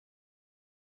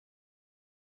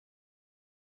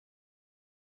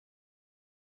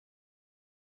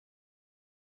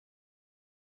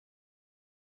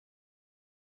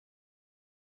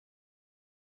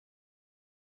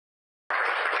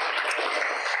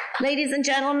Ladies and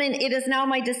gentlemen, it is now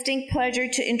my distinct pleasure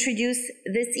to introduce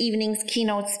this evening's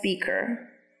keynote speaker.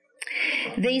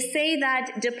 They say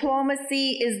that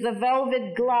diplomacy is the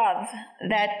velvet glove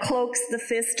that cloaks the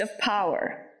fist of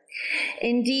power.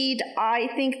 Indeed, I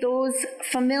think those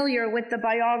familiar with the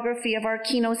biography of our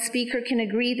keynote speaker can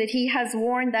agree that he has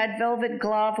worn that velvet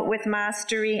glove with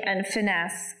mastery and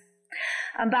finesse.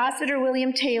 Ambassador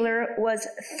William Taylor was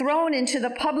thrown into the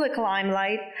public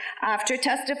limelight after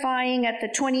testifying at the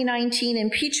 2019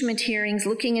 impeachment hearings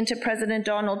looking into President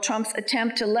Donald Trump's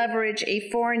attempt to leverage a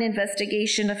foreign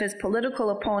investigation of his political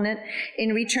opponent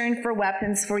in return for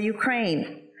weapons for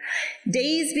Ukraine.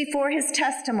 Days before his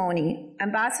testimony,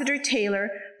 Ambassador Taylor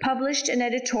published an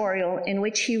editorial in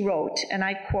which he wrote, and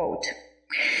I quote,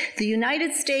 "The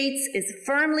United States is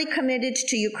firmly committed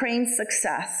to Ukraine's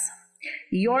success.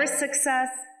 Your success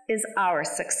is our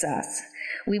success.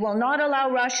 We will not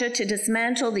allow Russia to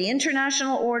dismantle the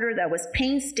international order that was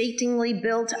painstakingly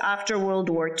built after World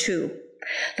War II.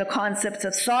 The concepts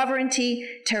of sovereignty,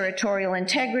 territorial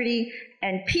integrity,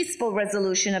 and peaceful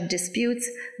resolution of disputes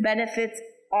benefits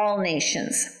all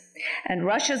nations. And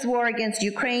Russia's war against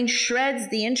Ukraine shreds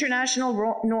the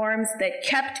international norms that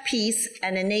kept peace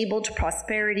and enabled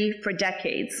prosperity for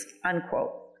decades,"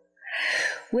 unquote.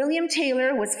 William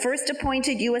Taylor was first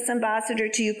appointed U.S. ambassador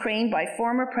to Ukraine by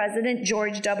former President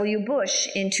George W. Bush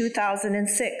in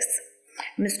 2006.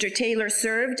 Mr. Taylor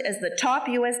served as the top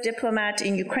U.S. diplomat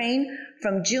in Ukraine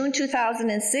from June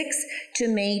 2006 to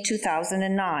May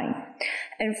 2009.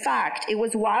 In fact, it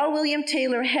was while William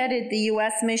Taylor headed the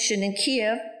U.S. mission in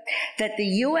Kiev that the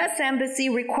U.S. Embassy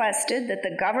requested that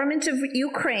the government of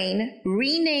Ukraine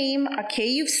rename a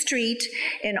Kyiv street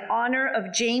in honor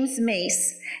of James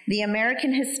Mace, the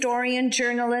American historian,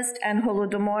 journalist, and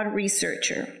Holodomor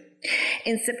researcher.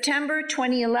 In September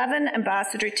 2011,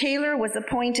 Ambassador Taylor was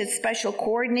appointed Special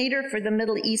Coordinator for the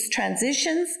Middle East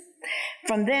transitions.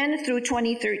 From then through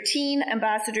 2013,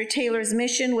 Ambassador Taylor's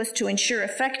mission was to ensure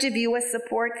effective U.S.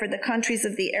 support for the countries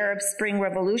of the Arab Spring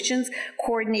revolutions,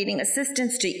 coordinating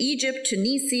assistance to Egypt,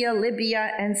 Tunisia,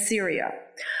 Libya, and Syria.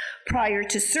 Prior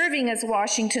to serving as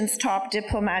Washington's top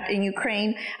diplomat in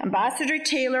Ukraine, Ambassador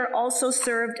Taylor also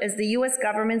served as the U.S.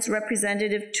 government's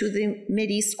representative to the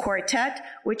Mideast Quartet,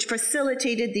 which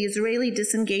facilitated the Israeli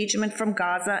disengagement from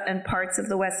Gaza and parts of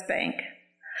the West Bank.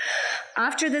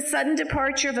 After the sudden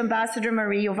departure of Ambassador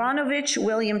Marie Yovanovitch,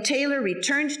 William Taylor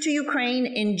returned to Ukraine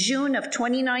in June of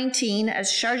 2019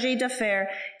 as chargé d'affaires,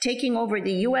 taking over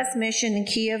the U.S. mission in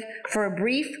Kiev for a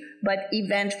brief but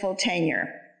eventful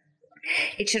tenure.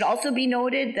 It should also be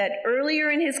noted that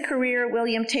earlier in his career,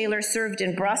 William Taylor served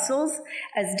in Brussels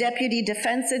as Deputy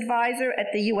Defense Advisor at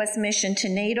the U.S. mission to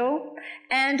NATO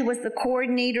and was the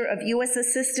coordinator of U.S.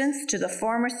 assistance to the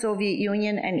former Soviet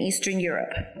Union and Eastern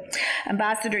Europe.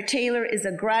 Ambassador Taylor is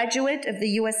a graduate of the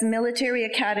U.S. Military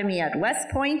Academy at West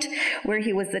Point, where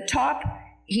he was,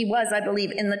 I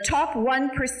believe, in the top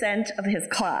 1% of his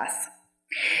class.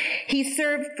 He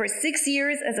served for 6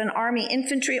 years as an Army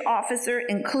infantry officer,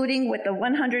 including with the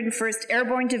 101st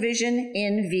Airborne Division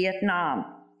in Vietnam.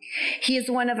 He is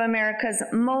one of America's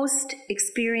most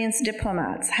experienced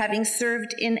diplomats, having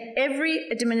served in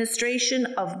every administration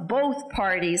of both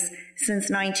parties since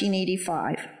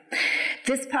 1985.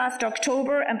 This past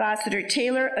October, Ambassador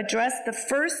Taylor addressed the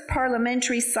first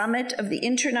parliamentary summit of the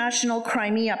International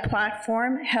Crimea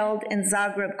Platform held in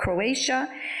Zagreb, Croatia,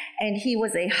 and he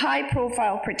was a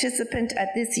high-profile participant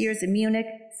at this year's Munich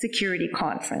Security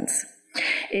Conference.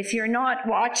 If you're not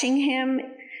watching him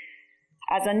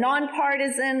as a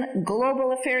nonpartisan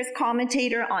global affairs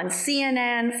commentator on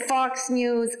CNN, Fox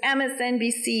News,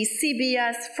 MSNBC,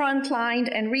 CBS, Frontline,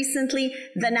 and recently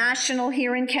The National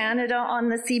here in Canada on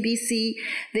the CBC,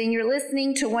 then you're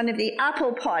listening to one of the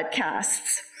Apple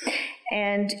podcasts.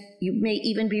 And you may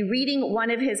even be reading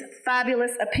one of his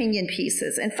fabulous opinion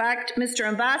pieces. In fact, Mr.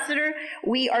 Ambassador,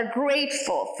 we are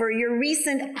grateful for your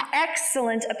recent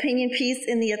excellent opinion piece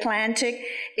in The Atlantic.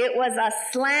 It was a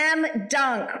slam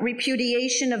dunk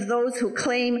repudiation of those who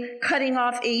claim cutting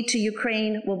off aid to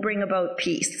Ukraine will bring about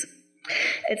peace.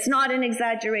 It's not an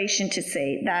exaggeration to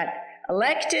say that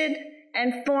elected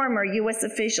and former U.S.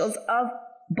 officials of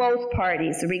both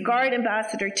parties regard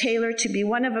Ambassador Taylor to be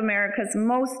one of America's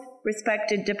most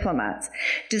respected diplomats,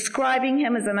 describing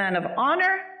him as a man of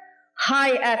honor,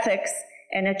 high ethics,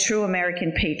 and a true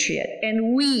American patriot.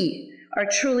 And we are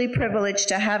truly privileged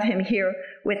to have him here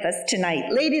with us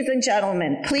tonight. Ladies and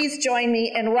gentlemen, please join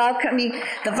me in welcoming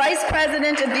the Vice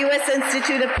President of the U.S.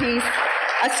 Institute of Peace,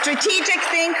 a strategic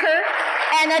thinker,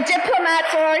 and a diplomat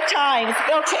for our times,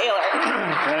 Bill Taylor.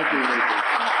 Thank you, Lisa.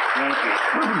 Thank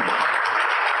you.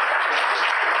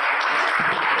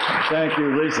 Thank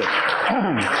you, Lisa.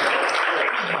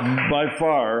 By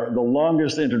far, the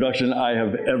longest introduction I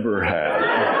have ever had.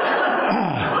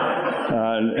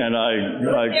 And I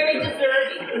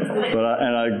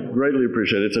greatly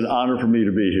appreciate it. It's an honor for me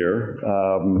to be here.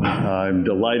 I'm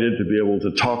delighted to be able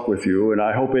to talk with you, and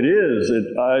I hope it is.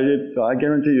 I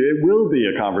guarantee you it will be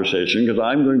a conversation, because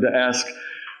I'm going to ask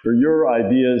for your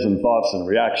ideas and thoughts and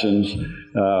reactions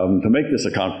to make this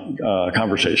a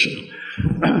conversation.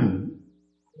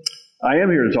 I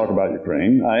am here to talk about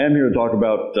Ukraine. I am here to talk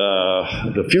about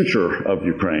the future of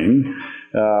Ukraine.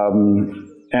 And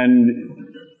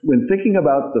when thinking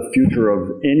about the future of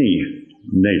any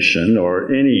nation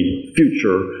or any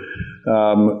future,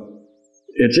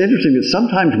 it's interesting that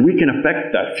sometimes we can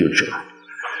affect that future.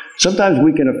 Sometimes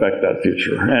we can affect that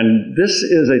future. And this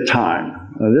is a time.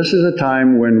 This is a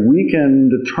time when we can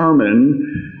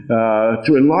determine,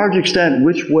 to a large extent,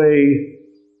 which way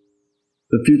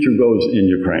the future goes in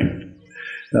Ukraine.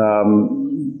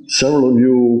 Several of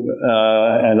you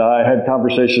and I had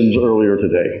conversations earlier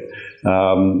today,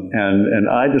 and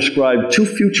I described two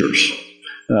futures,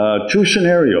 two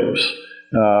scenarios,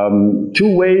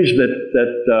 two ways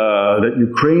that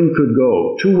Ukraine could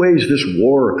go, two ways this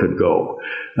war could go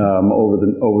over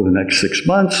the next 6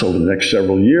 months, over the next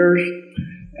several years,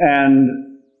 and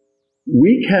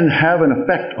we can have an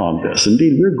effect on this.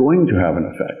 Indeed, we're going to have an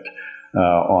effect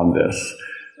on this.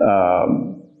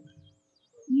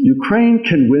 Ukraine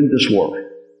can win this war.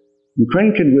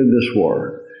 Ukraine can win this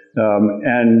war.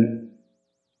 And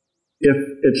if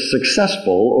it's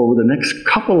successful over the next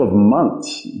couple of months,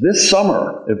 this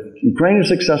summer, if Ukraine is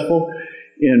successful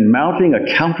in mounting a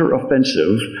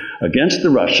counteroffensive against the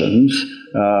Russians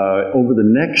over the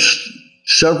next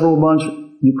several months,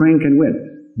 Ukraine can win.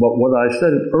 But what I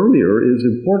said earlier is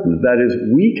important. That is,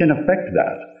 we can affect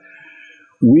that.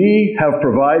 We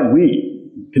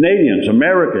Canadians,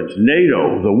 Americans,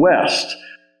 NATO, the West,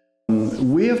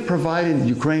 we have provided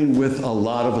Ukraine with a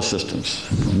lot of assistance.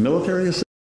 Military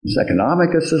assistance,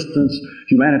 economic assistance,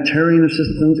 humanitarian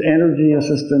assistance, energy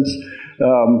assistance.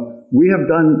 We have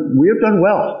done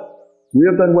well. We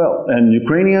have done well. And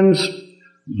Ukrainians,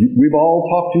 we've all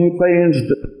talked to Ukrainians.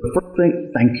 The first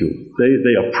thing, thank you.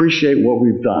 They appreciate what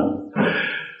we've done.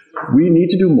 We need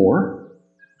to do more.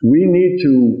 We need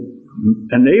to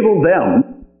enable them,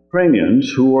 Ukrainians,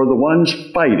 who are the ones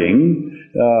fighting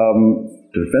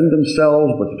to defend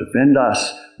themselves, but to defend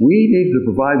us. We need to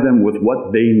provide them with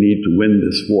what they need to win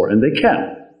this war. And they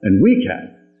can, and we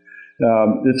can.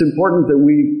 It's important that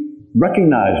we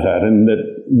recognize that, and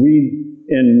that we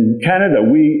in Canada,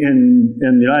 we in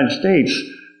the United States,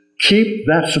 keep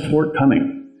that support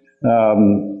coming.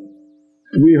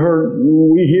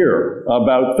 We hear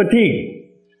about fatigue,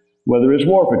 whether it's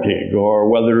war fatigue or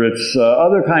whether it's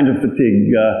other kinds of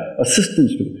fatigue,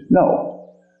 assistance fatigue. No,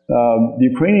 the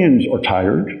Ukrainians are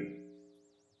tired.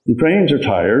 The Ukrainians are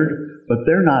tired, but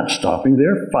they're not stopping.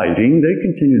 They're fighting. They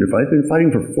continue to fight. They've been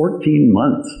fighting for 14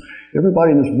 months.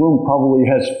 Everybody in this room probably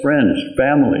has friends,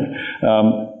 family,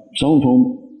 some of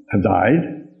whom have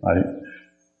died, right?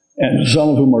 And some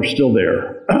of whom are still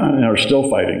there and are still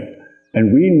fighting.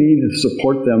 And we need to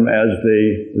support them as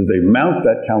they mount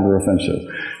that counteroffensive.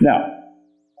 Now,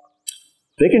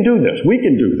 they can do this. We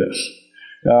can do this.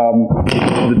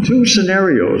 The two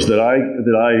scenarios that are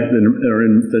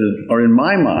in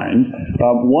my mind,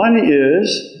 one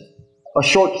is a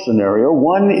short scenario.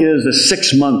 One is a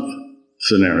 6-month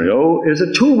scenario. Is a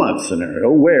 2-month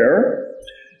scenario where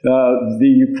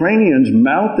the Ukrainians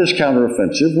mount this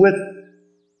counteroffensive with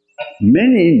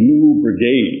many new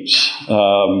brigades.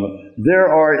 There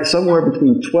are somewhere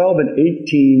between 12 and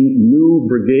 18 new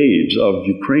brigades of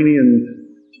Ukrainian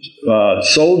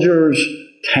soldiers,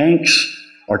 tanks,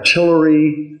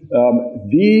 artillery.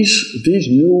 These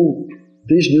new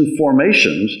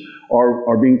formations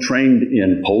are being trained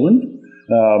in Poland,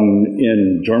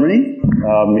 in Germany,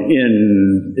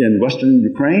 in Western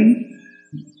Ukraine,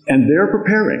 and they're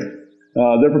preparing.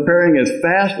 They're preparing as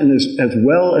fast and as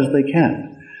well as they can.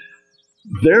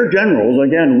 Their generals,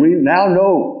 again, we now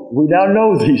know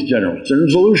these generals, General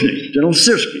Zaluzhny, General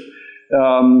Sirski.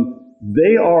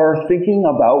 They are thinking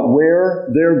about where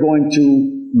they're going to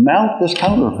mount this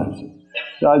counteroffensive.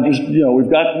 We've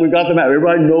got the map.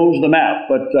 Everybody knows the map,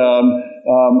 but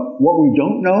what we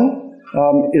don't know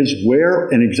is where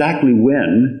and exactly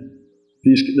when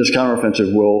this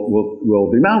counteroffensive will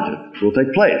be mounted, will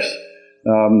take place.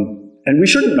 And we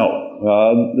shouldn't know.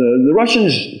 The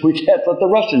Russians, we can't let the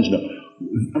Russians know.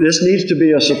 This needs to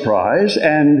be a surprise,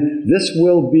 and this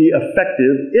will be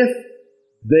effective if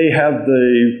they have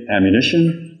the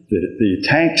ammunition, the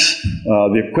tanks,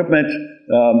 the equipment,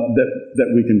 that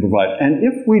we can provide. And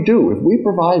if we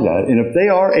provide that, and if they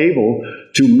are able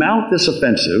to mount this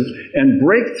offensive and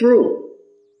break through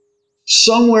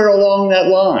somewhere along that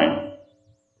line,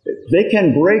 they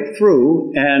can break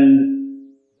through,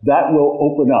 and that will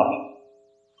open up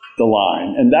the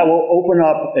line, and that will open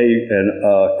up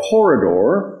a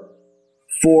corridor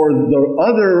for the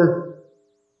other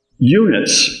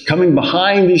units coming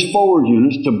behind these forward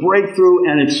units to break through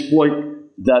and exploit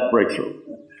that breakthrough.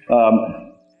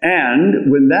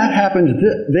 And when that happens,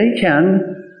 they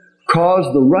can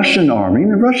cause the Russian army.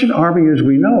 The Russian army, as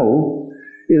we know,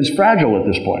 is fragile at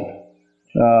this point.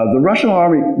 The Russian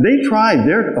army, they tried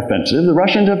their offensive. The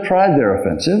Russians have tried their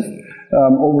offensive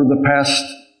over the past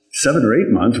 7 or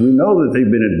 8 months. We know that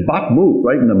they've been at Bakhmut,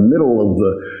 right in the middle of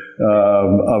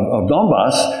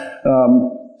Donbass,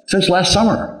 since last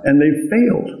summer, and they've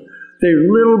failed. They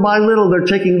little by little, they're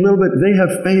taking a little bit. They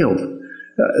have failed.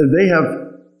 They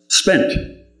have spent.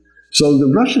 So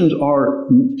the Russians are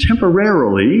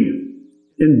temporarily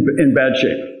in bad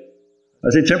shape. I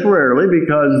say temporarily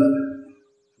because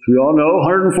we all know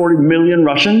 140 million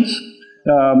Russians.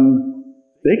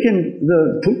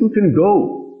 Putin can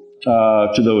go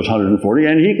to those 140,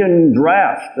 and he can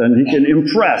draft, and he can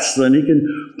impress, and he can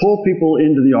pull people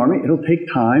into the army. It'll take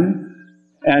time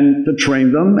and to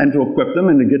train them and to equip them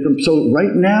and to get them. So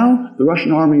right now, the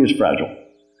Russian army is fragile.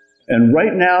 And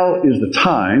right now is the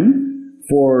time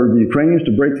for the Ukrainians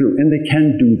to break through, and they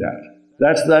can do that.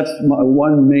 That's my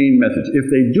one main message. If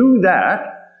they do that,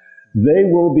 they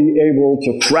will be able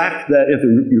to crack that. If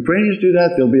the Ukrainians do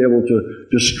that, they'll be able to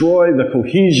destroy the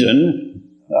cohesion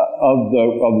of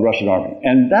the Russian army.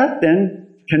 And that then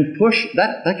can push,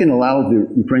 that can allow the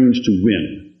Ukrainians to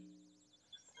win.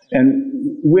 And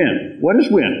win. What is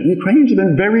win? The Ukrainians have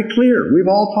been very clear. We've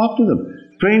all talked to them.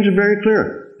 Ukrainians are very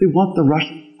clear. They want the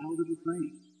Russians out of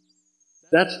Ukraine.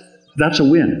 That's a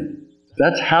win.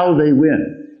 That's how they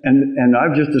win. And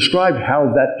I've just described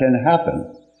how that can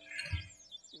happen.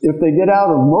 If they get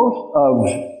out of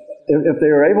if they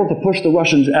are able to push the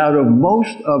Russians out of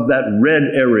most of that red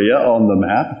area on the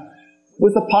map,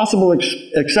 with the possible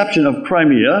exception of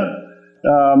Crimea,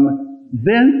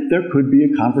 then there could be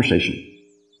a conversation.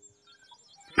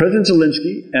 President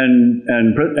Zelensky and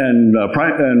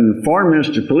Foreign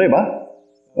Minister Kuleba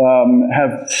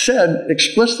have said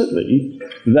explicitly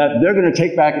that they're going to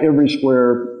take back every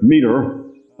square meter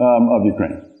of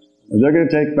Ukraine. They're going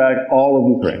to take back all of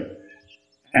Ukraine.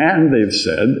 And they've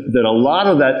said that a lot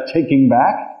of that taking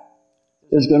back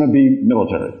is going to be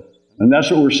military. And that's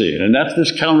what we're seeing. And that's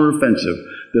this counteroffensive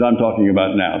that I'm talking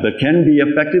about now, that can be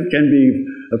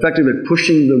effective at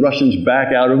pushing the Russians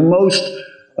back out of most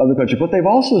of the country. But they've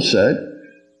also said,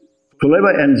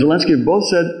 Kuleba and Zelensky have both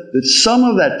said that some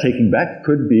of that taking back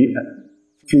could be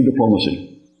through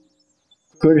diplomacy.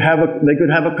 They could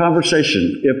have a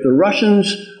conversation. If the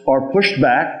Russians are pushed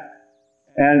back,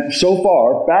 and so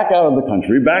far, back out of the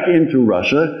country, back into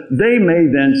Russia, they may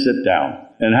then sit down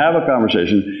and have a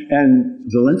conversation. And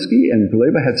Zelensky and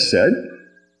Kuleba have said,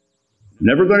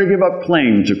 never going to give up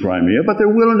claim to Crimea, but they're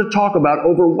willing to talk about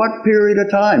over what period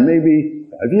of time, maybe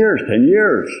 5 years, 10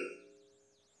 years,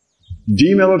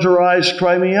 demilitarize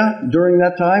Crimea during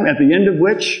that time, at the end of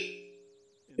which,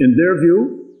 in their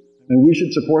view, and we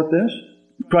should support this,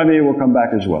 Crimea will come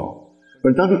back as well.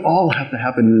 But it doesn't all have to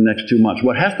happen in the next 2 months.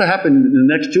 What has to happen in the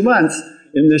next 2 months,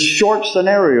 in this short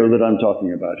scenario that I'm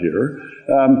talking about here,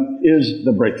 is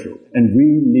the breakthrough. And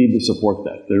we need to support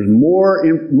that. There's more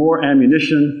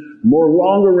ammunition, more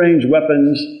longer-range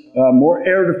weapons, more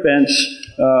air defense,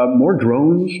 more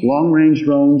drones, long-range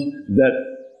drones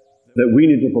that we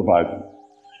need to provide them.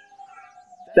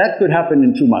 That could happen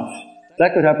in 2 months.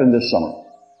 That could happen this summer.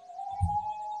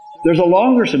 There's a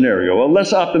longer scenario, a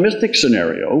less optimistic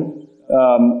scenario,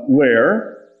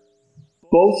 where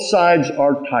both sides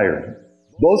are tired.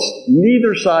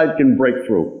 Neither side can break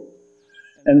through.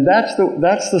 And that's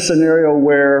the scenario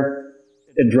where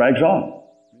it drags on.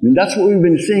 And that's what we've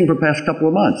been seeing for the past couple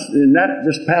of months. And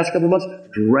this past couple of months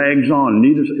drags on.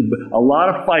 A lot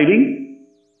of fighting,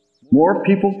 more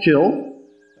people killed,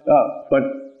 but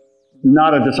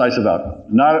not a decisive outcome.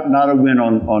 Not a win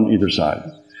on either side.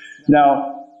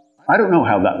 Now, I don't know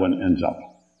how that one ends up.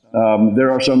 There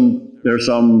are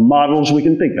some models we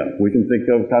can think of. We can think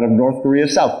of kind of North Korea,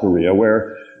 South Korea,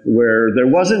 where there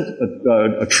wasn't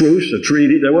a truce, a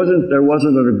treaty. There wasn't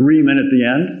an agreement at the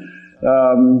end,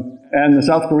 and the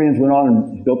South Koreans went on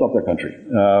and built up their country.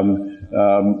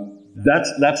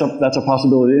 That's a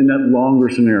possibility in that longer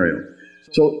scenario.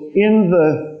 So in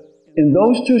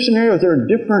those two scenarios, there are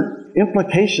different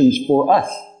implications for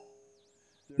us.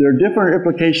 There are different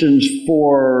implications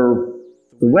for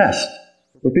the West,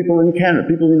 but people in Canada,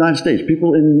 people in the United States,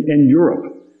 people in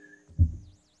Europe.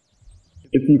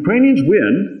 If the Ukrainians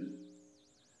win,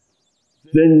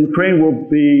 then Ukraine will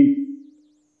be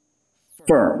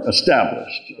firm,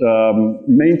 established,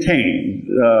 maintained.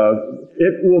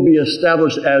 It will be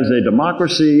established as a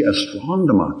democracy, a strong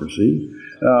democracy,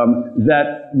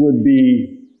 that would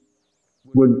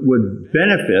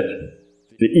benefit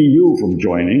the EU from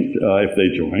joining, if they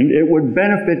joined. It would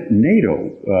benefit NATO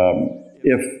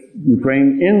if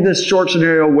Ukraine, in this short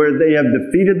scenario where they have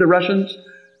defeated the Russians,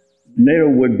 NATO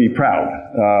would be proud.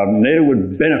 NATO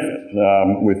would benefit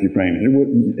with Ukraine.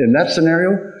 In that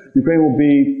scenario, Ukraine will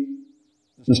be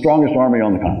the strongest army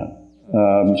on the continent.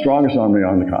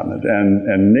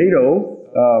 And NATO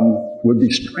would be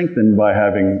strengthened by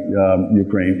having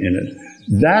Ukraine in it.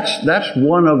 That's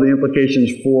one of the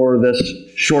implications for this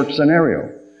short scenario.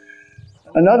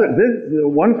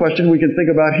 One question we can think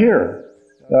about here,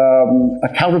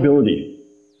 accountability.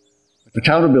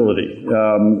 Accountability.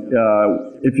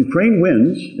 If Ukraine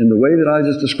wins in the way that I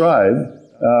just described,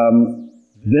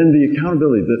 then the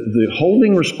accountability, the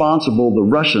holding responsible the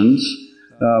Russians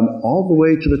all the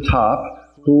way to the top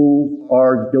who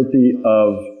are guilty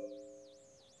of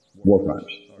war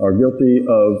crimes, are guilty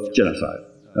of genocide,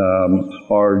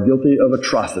 are guilty of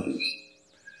atrocities.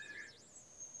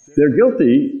 They're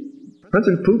guilty,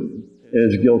 President Putin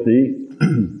is guilty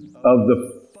of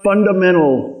the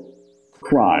fundamental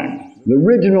crime, the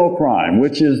original crime,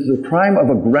 which is the crime of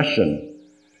aggression.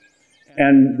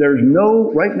 And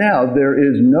right now, there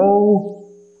is no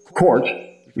court,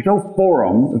 there's no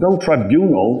forum, there's no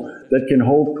tribunal that can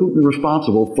hold Putin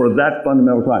responsible for that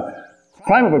fundamental crime.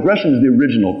 Crime of aggression is the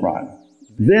original crime.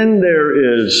 Then there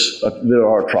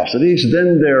are atrocities,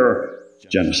 then there are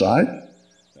genocide,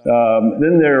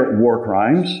 then there are war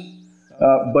crimes,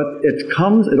 but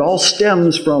it all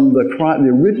stems from the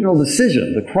original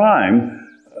decision, the crime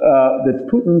that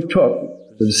Putin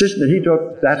took, the decision that he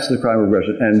took, that's the crime of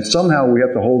aggression. And somehow we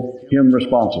have to hold him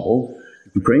responsible.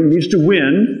 Ukraine needs to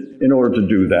win in order to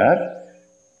do that.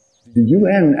 The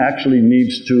UN actually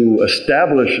needs to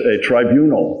establish a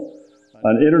tribunal,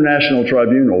 an international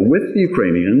tribunal with the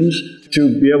Ukrainians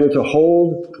to be able to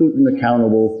hold Putin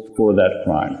accountable for that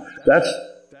crime. That's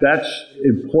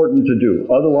important to do.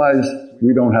 Otherwise,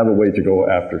 we don't have a way to go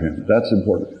after him. That's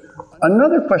important.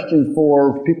 Another question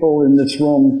for people in this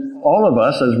room, all of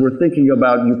us, as we're thinking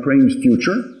about Ukraine's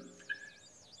future,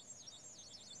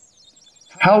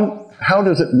 how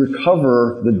does it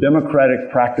recover the democratic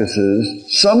practices,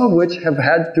 some of which have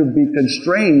had to be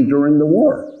constrained during the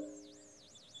war?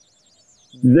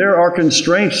 There are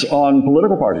constraints on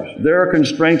political parties. There are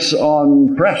constraints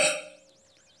on press.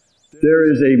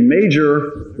 There is a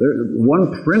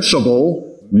one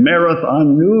principal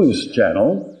marathon news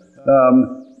channel,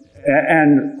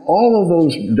 and all of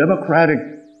those democratic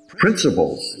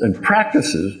principles and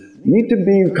practices need to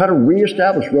be kind of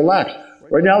reestablished, relaxed.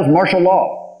 Right now it's martial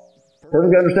law.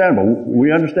 Perfectly understandable.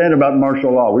 We understand about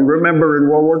martial law. We remember in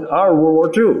World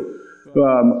War II,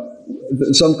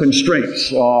 some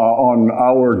constraints on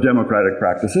our democratic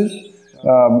practices.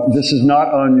 This is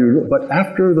not unusual, but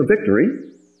after the victory,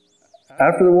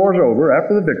 after the war's over,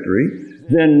 after the victory,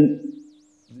 then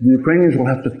the Ukrainians will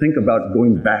have to think about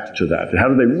going back to that. How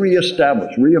do they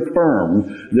reestablish,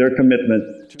 reaffirm their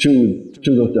commitment to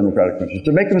those democratic principles,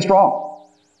 to make them strong,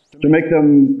 to make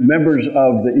them members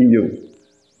of the EU?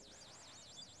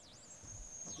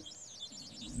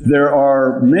 There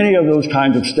are many of those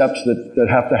kinds of steps that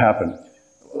have to happen.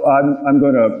 I'm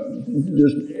going to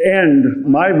just end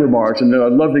my remarks, and then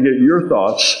I'd love to get your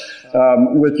thoughts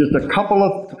with just a couple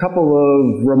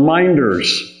of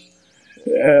reminders.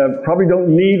 Probably don't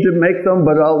need to make them,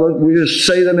 but we just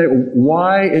say them.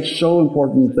 Why it's so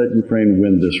important that Ukraine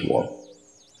win this war.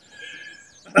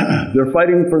 They're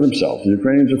fighting for themselves. The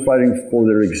Ukrainians are fighting for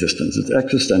their existence. It's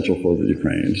existential for the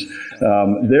Ukrainians.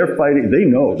 They're fighting. They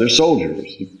know. They're soldiers.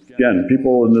 Again,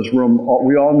 people in this room,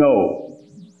 we all know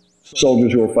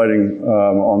soldiers who are fighting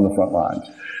on the front lines.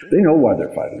 They know why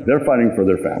they're fighting. They're fighting for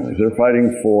their families. They're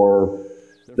fighting for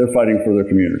their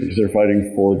communities. They're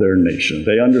fighting for their nation.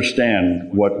 They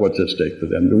understand what's at stake for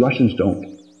them. The Russians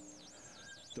don't.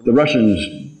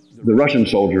 The Russian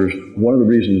soldiers, one of the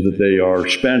reasons that they are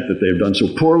spent, that they've done so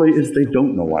poorly, is they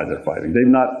don't know why they're fighting.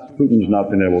 Putin's not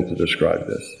been able to describe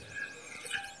this.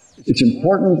 It's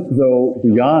important, though,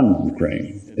 beyond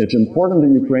Ukraine. It's important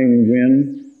that Ukraine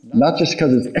win, not just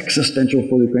because it's existential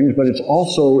for the Ukrainians, but it's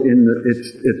also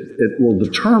it will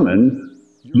determine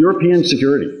European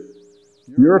security.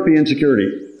 European security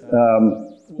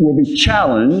will be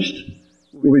challenged,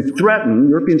 will be threatened,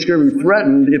 European security will be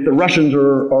threatened if the Russians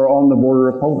are on the border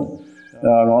of Poland.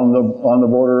 on the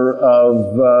border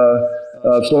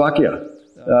of Slovakia.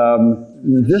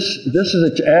 This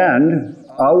is and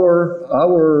our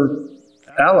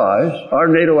allies, our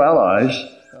NATO allies,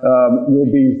 will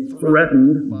be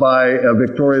threatened by a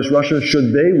victorious Russia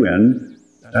should they win.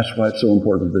 That's why it's so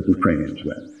important that the Ukrainians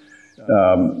win.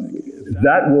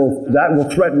 That will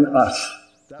threaten us.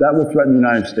 That will threaten the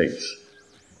United States.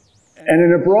 And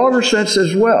in a broader sense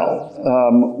as well,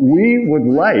 we would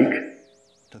like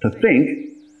to think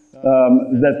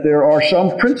that there are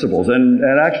some principles, and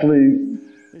actually,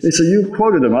 Lisa, you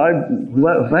quoted them.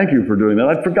 Thank you for doing that.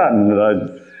 I'd forgotten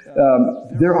that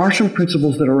there are some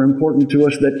principles that are important to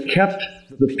us that kept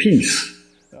the peace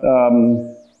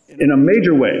in a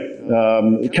major way.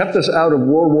 It kept us out of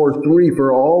World War III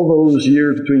for all those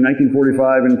years between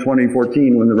 1945 and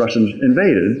 2014 when the Russians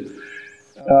invaded.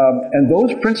 And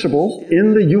those principles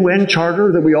in the UN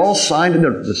Charter that we all signed,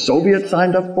 the Soviets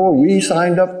signed up for, we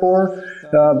signed up for,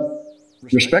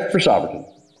 respect for sovereignty,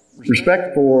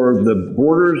 respect for the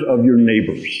borders of your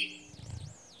neighbors.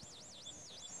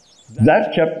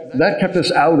 That kept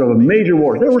us out of a major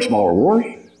war. There were smaller wars.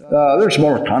 There were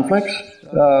smaller conflicts.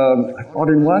 I fought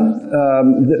in one.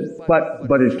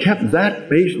 But it kept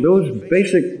those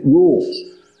basic rules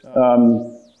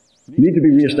need to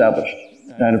be reestablished.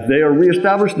 And if they are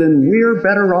reestablished, then we're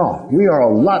better off. We are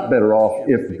a lot better off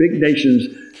if big nations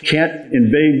can't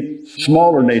invade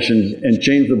smaller nations and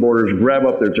change the borders, grab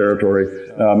up their territory,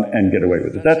 and get away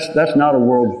with it. That's not a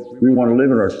world we want to live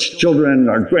in. Our children,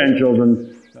 our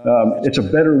grandchildren. It's a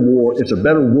better war. It's a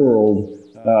better world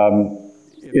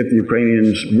if the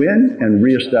Ukrainians win and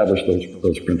reestablish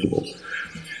those principles.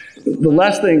 The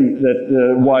last thing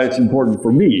that why it's important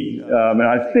for me, and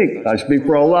I think I speak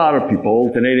for a lot of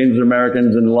people, Canadians,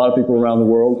 Americans, and a lot of people around the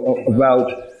world,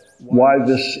 about why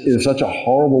this is such a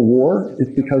horrible war, is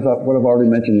because of what I've already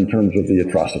mentioned in terms of the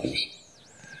atrocities.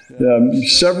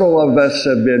 Several of us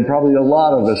have been, probably a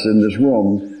lot of us in this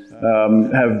room,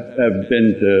 have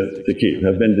been to Kyiv,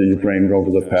 have been to Ukraine over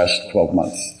the past 12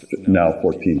 months, now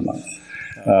 14 months.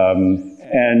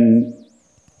 And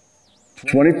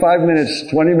 20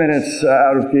 minutes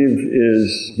out of Kyiv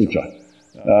is Bucha.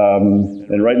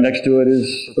 And right next to it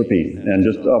is Irpin. And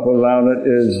just up around it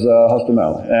is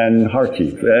Hostomel, and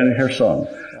Kharkiv, and Kherson,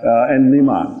 and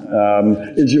Liman,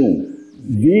 Izium.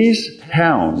 These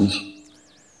towns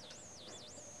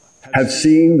have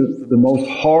seen the most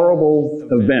horrible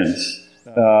events,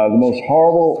 the most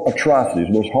horrible atrocities,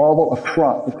 the most horrible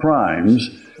crimes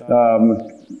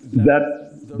that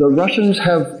the Russians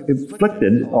have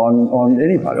inflicted on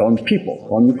anybody, on people,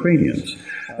 on Ukrainians.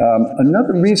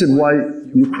 Another reason why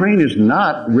Ukraine is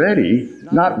not ready,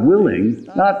 not willing,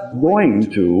 not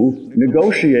going to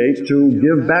negotiate to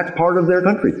give back part of their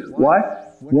country. Why?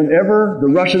 Whenever the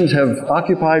Russians have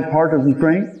occupied part of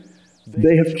Ukraine,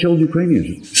 they have killed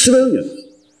Ukrainians, civilians.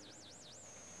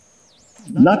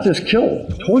 Not just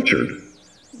killed, tortured.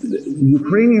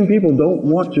 Ukrainian people don't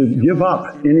want to give up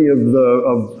any of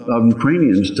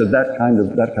Ukrainians to that kind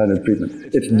of treatment.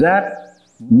 It's that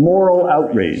moral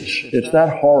outrage, it's that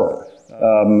horror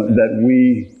that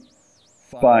we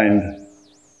find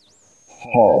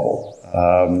horrible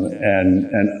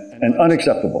and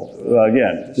unacceptable.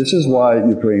 Again, this is why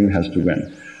Ukraine has to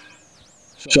win.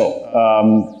 So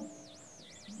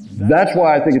that's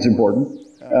why I think it's important.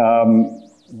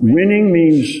 Winning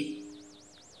means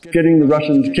getting the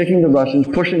Russians, kicking the Russians,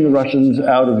 pushing the Russians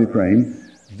out of Ukraine.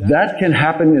 That can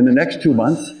happen in the next 2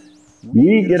 months.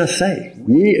 We get a say.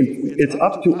 It's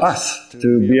up to us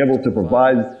to be able to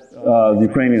provide the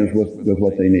Ukrainians with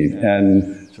what they need. And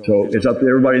so it's up to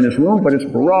everybody in this room, but it's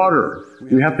broader.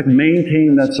 We have to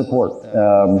maintain that support.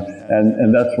 And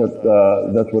that's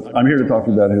what I'm here to talk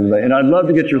to you about here today. And I'd love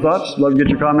to get your thoughts, love to get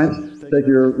your comments, take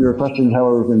your questions,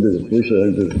 however we can do this.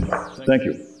 Lisa, thank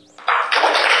you.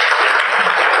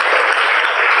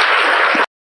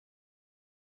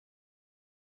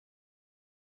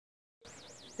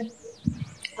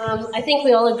 I think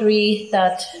we all agree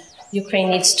that Ukraine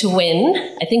needs to win.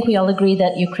 I think we all agree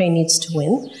that Ukraine needs to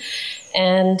win.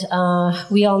 And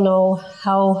we all know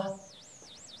how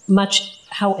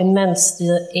immense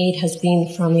the aid has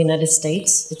been from the United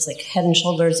States. It's like head and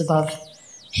shoulders above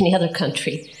any other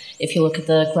country, if you look at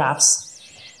the graphs.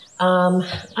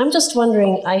 I'm just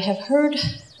wondering, I have heard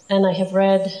and I have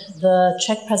read the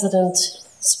Czech president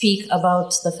speak about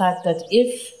the fact that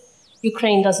if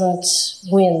Ukraine doesn't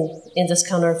win in this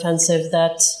counteroffensive,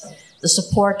 that the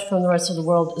support from the rest of the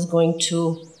world is going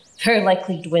to very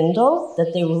likely dwindle,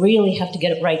 that they really have to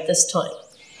get it right this time.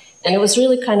 And it was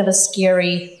really kind of a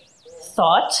scary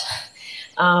thought,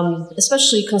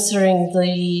 especially considering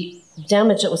the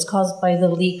damage that was caused by the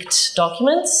leaked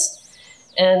documents.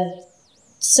 and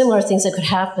similar things that could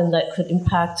happen that could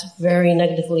impact very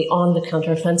negatively on the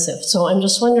counteroffensive. So I'm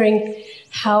just wondering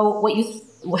how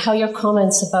your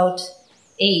comments about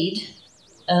aid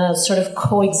sort of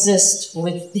coexist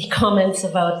with the comments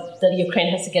about that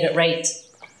Ukraine has to get it right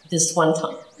this one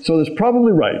time. So it's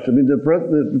probably right. I mean, the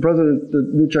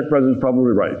new Czech president is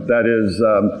probably right. That is,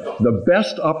 the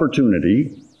best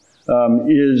opportunity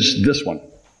is this one,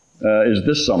 is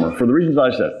this summer, for the reasons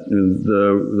I said.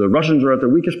 The Russians are at their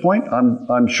weakest point,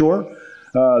 I'm sure.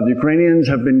 The Ukrainians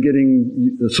have been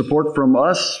getting support from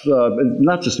us,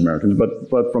 not just Americans,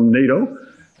 but from NATO,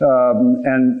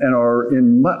 and are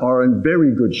in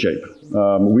very good shape.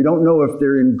 We don't know if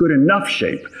they're in good enough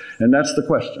shape, and that's the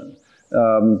question.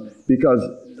 Because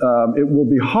it will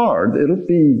be hard. It'll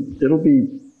be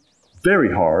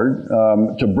very hard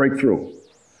to break through,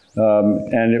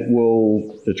 and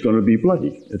it's going to be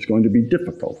bloody. It's going to be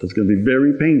difficult. It's going to be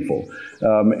very painful.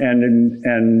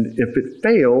 And if it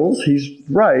fails, he's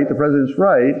right. The president's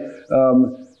right.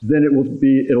 Then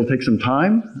it'll take some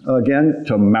time again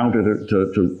to mount it,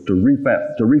 to refit,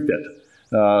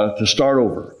 to start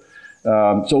over.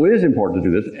 So it is important to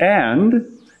do this, and.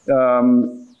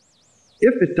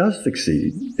 If it does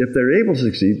succeed, if they're able to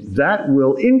succeed, that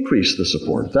will increase the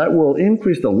support. That will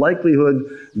increase the likelihood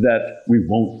that we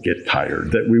won't get tired,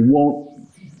 that we won't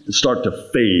start to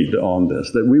fade on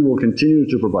this, that we will continue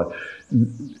to provide.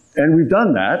 And we've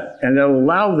done that, and that'll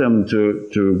allow them to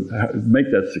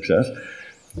make that success.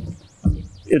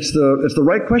 It's the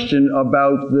right question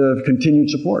about the continued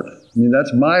support. I mean,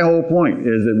 that's my whole point,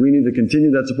 is that we need to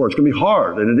continue that support. It's going to be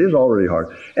hard, and it is already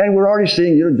hard. And we're already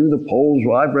seeing, do the polls.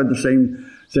 Well, I've read the same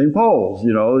polls.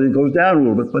 It goes down a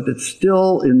little bit, but it's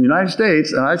still, in the United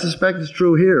States, and I suspect it's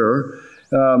true here,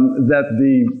 that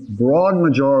the broad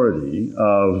majority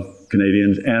of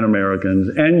Canadians and Americans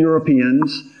and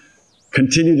Europeans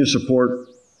continue to support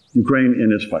Ukraine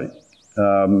in its fight.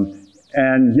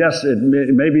 And yes,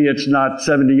 maybe it's not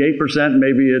 78%,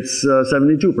 maybe it's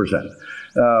 72%.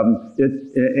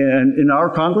 And in our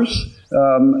Congress,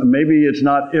 maybe it's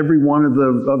not every one of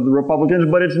the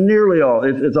Republicans, but it's nearly all.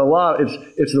 It's a lot.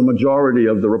 It's the majority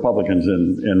of the Republicans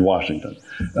in Washington,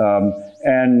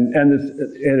 and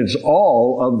it's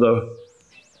all of the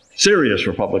serious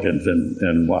Republicans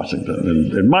in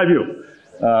Washington, in my view.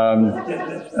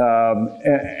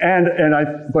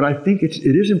 But I think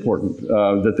it is important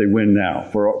that they win now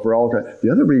for all. The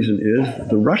other reason is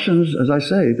the Russians, as I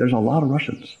say, there's a lot of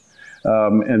Russians.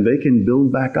 And they can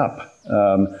build back up.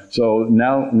 So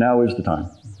now is the time.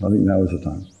 I think now is the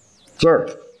time. Sir.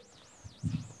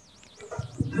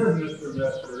 Mr.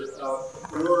 Ambassador,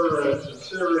 your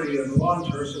sincerity and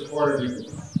long-term support of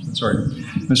Ukraine. Sorry,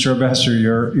 Mr. Ambassador,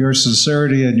 your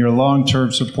sincerity and your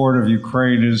long-term support of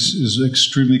Ukraine is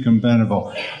extremely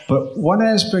commendable. But one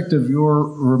aspect of your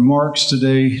remarks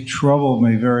today troubled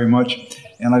me very much,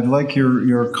 and I'd like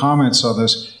your comments on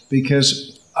this,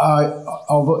 because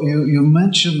although you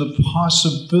mentioned the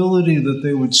possibility that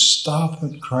they would stop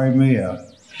at Crimea,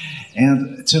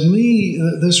 and to me,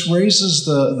 this raises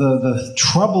the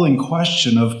troubling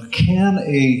question of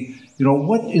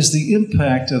what is the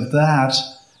impact of that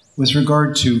with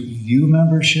regard to EU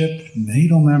membership,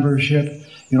 NATO membership?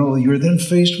 You're then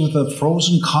faced with a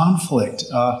frozen conflict.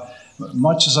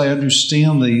 Much as I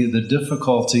understand the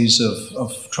difficulties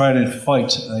of trying to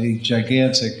fight a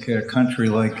gigantic country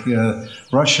like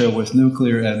Russia with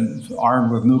nuclear and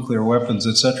armed with nuclear weapons,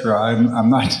 etc., I'm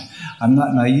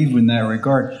not naive in that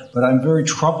regard, but I'm very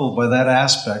troubled by that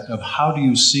aspect of how do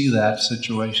you see that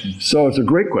situation? So it's a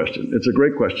great question. It's a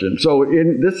great question. So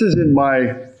this is in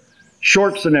my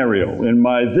short scenario, in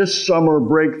my this summer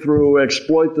breakthrough,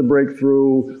 exploit the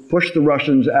breakthrough, push the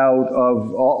Russians out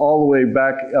of all the way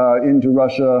back into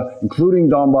Russia, including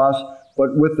Donbass,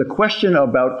 but with the question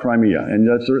about Crimea, and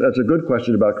that's a good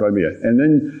question about Crimea. And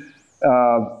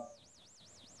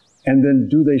then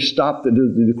do they stop? Do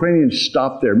the Ukrainians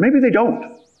stop there? Maybe they don't.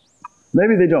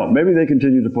 Maybe they don't. Maybe they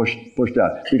continue to push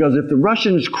down. Because if the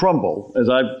Russians crumble, as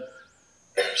I've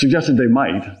suggested they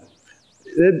might,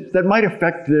 that might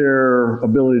affect their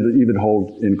ability to even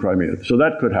hold in Crimea. So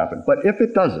that could happen. But if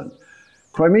it doesn't,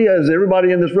 Crimea, as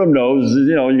everybody in this room knows,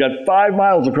 you got 5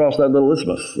 miles across that little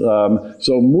isthmus.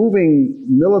 So moving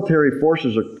military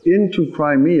forces into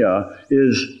Crimea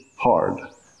is hard.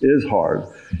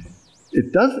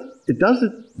 It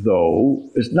doesn't, though,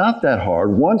 it's not that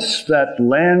hard. Once that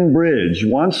land bridge,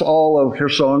 once all of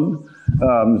Kherson,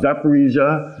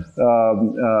 Zaporizhia,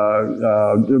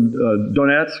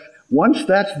 Donetsk, once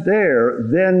that's there,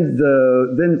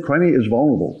 then Crimea is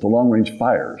vulnerable to long-range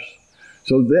fires.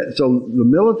 So the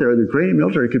military, the Ukrainian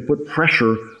military, could put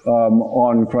pressure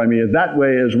on Crimea that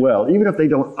way as well, even if they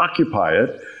don't occupy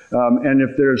it. And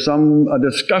if there's some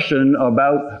discussion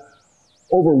about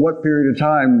over what period of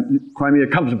time Crimea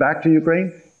comes back to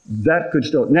Ukraine, that could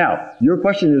still. Now, your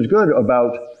question is good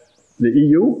about the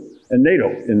EU and NATO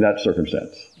in that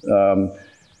circumstance.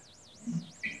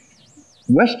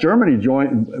 West Germany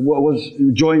joined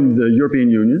the European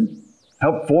Union,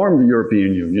 helped form the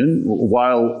European Union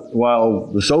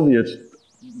while the Soviets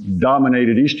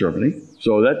dominated East Germany.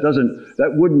 So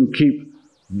that wouldn't keep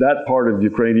that part of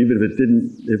Ukraine, even if it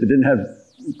didn't have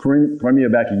Crimea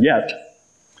back yet,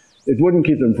 it wouldn't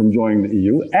keep them from joining the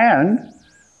EU. And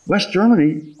West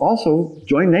Germany also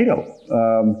joined NATO.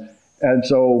 And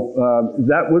so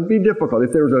that would be difficult.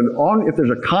 If there's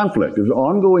a conflict, there's an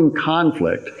ongoing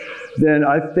conflict, then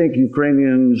I think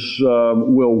Ukrainians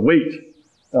will wait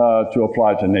to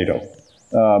apply to NATO.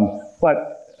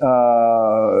 But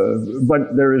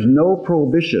there is no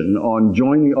prohibition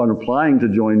on applying to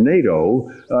join NATO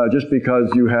just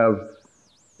because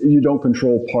you don't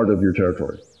control part of your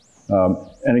territory.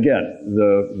 And again,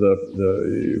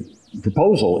 the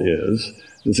proposal is,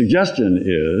 the suggestion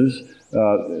is,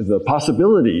 the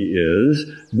possibility is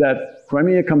that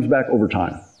Crimea comes back over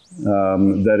time.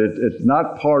 That it's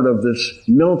not part of this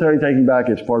military taking back,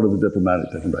 it's part of the diplomatic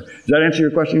taking back. Does that answer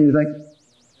your question, you think?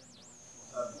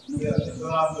 Yes, it's an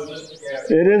optimistic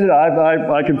answer. It is,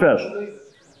 I confess.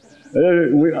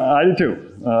 I do too.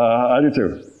 I do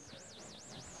too.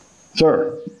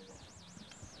 Sir.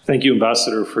 Thank you,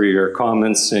 Ambassador, for your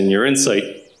comments and your insight.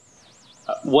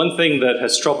 One thing that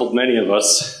has troubled many of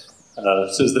us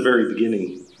since the very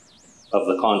beginning of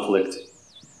the conflict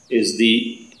is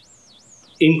the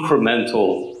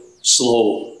incremental,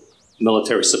 slow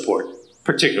military support,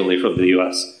 particularly from the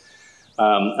US.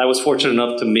 I was fortunate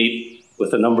enough to meet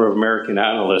with a number of American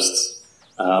analysts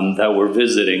that were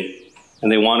visiting,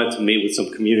 and they wanted to meet with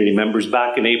some community members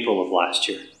back in April of last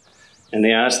year. And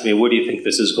they asked me, where do you think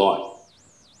this is going?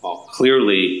 Well,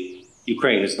 clearly,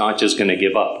 Ukraine is not just going to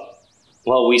give up.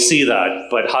 Well, we see that,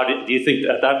 but do you think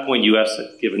at that point US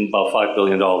had given about $5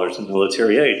 billion in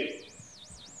military aid?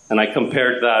 And I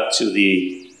compared that to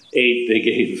the aid they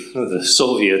gave the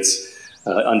Soviets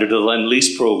under the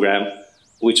Lend-Lease program,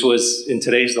 which was in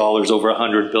today's dollars over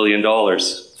 $100 billion,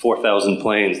 4,000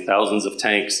 planes, thousands of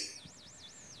tanks.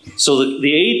 So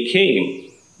the aid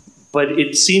came, but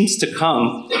it seems to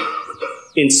come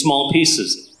in small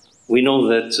pieces. We know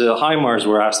that HIMARS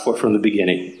were asked for from the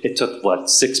beginning. It took, what,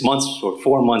 6 months or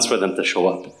 4 months for them to show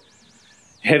up.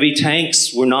 Heavy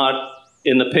tanks were not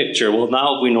in the picture. Well,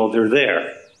 now we know they're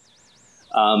there.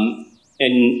 And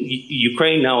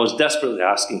Ukraine now is desperately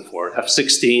asking for it.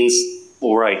 F-16s,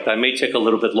 all right, that may take a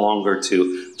little bit longer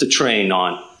to train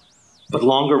on. But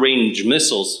longer range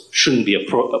missiles shouldn't be a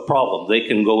problem. They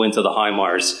can go into the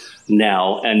HIMARS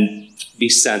now and be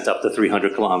sent up to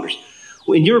 300 kilometers.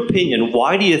 In your opinion,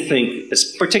 why do you think,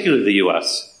 particularly the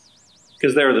US,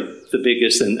 because they're the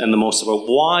biggest and the most support,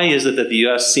 why is it that the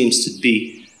US seems to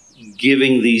be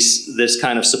giving this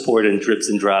kind of support in dribs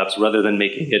and drabs rather than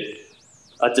making it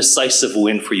a decisive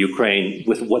win for Ukraine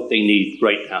with what they need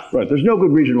right now? Right. There's no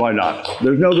good reason why not.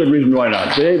 There's no good reason why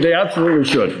not. They absolutely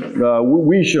should.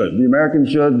 We should. The Americans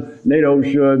should. NATO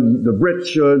should. The Brits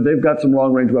should. They've got some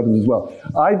long-range weapons as well.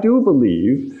 I do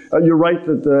believe, you're right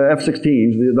that the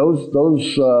F-16s,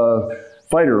 those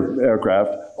fighter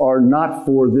aircraft are not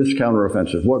for this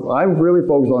counteroffensive. What I'm really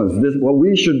focused on is this. Well,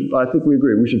 I think we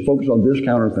agree, we should focus on this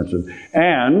counteroffensive.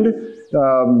 And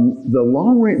the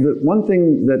long range, the one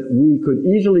thing that we could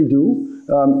easily do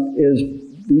is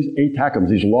these ATACMs,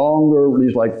 these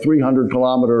like 300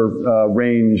 kilometer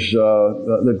range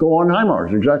that go on HIMARS.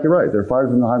 You're exactly right. They're fired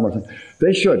from the HIMARS.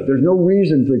 They should. There's no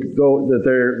reason to go that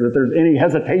there's any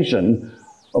hesitation,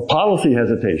 a policy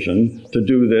hesitation, to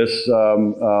do this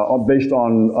based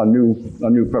on a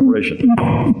new preparation.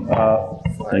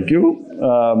 Thank you.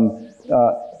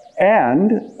 And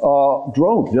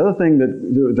drones. The other thing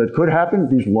that could happen,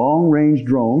 these long-range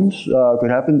drones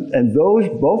could happen, and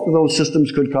both of those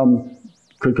systems could come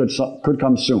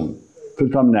soon,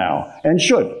 could come now, and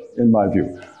should, in my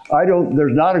view.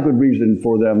 There's not a good reason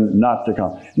for them not to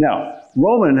come. Now,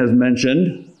 Roman has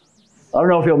mentioned, I don't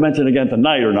know if he'll mention again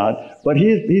tonight or not, but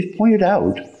he's pointed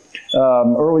out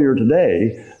earlier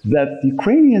today that the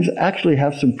Ukrainians actually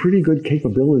have some pretty good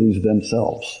capabilities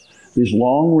themselves. These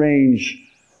long-range,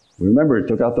 remember, it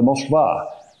took out the Moskva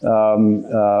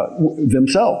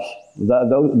themselves.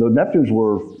 The Neptunes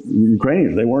were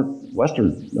Ukrainians. They weren't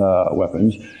Western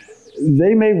weapons.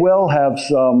 They may well have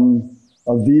some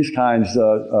of these kinds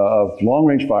of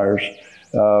long-range fires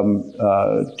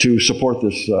to support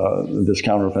this this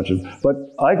counteroffensive. But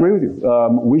I agree with you.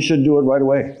 We should do it right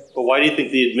away. But why do you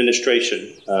think the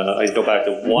administration? I go back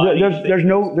to why. There's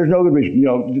no good reason. You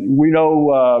know, we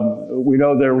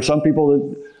know there were some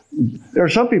people there are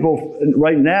some people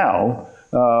right now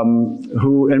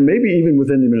who, and maybe even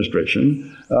within the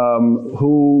administration,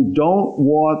 who don't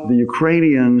want the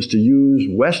Ukrainians to use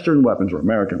Western weapons or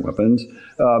American weapons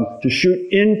to shoot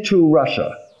into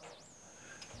Russia.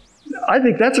 I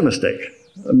think that's a mistake.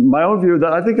 My own view,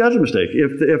 I think that's a mistake.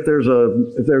 If there's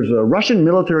a Russian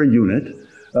military unit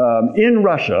in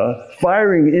Russia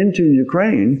firing into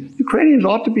Ukraine, Ukrainians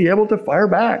ought to be able to fire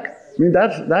back. I mean,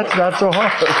 that's not so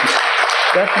hard.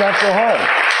 That's not so hard.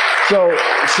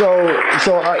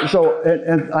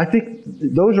 And I think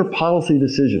those are policy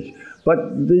decisions. But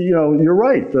you're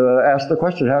right. Ask the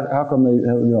question: how come they?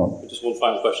 Just one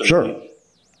final question. Sure.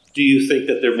 Do you think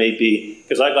that there may be?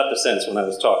 Because I got the sense when I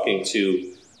was talking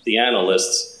to the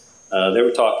analysts, they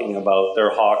were talking about their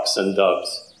hawks and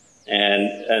doves,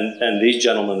 and these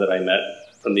gentlemen that I met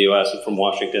from the U.S. and from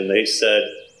Washington, they said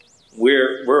we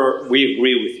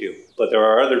agree with you, but there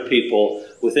are other people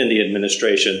within the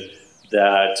administration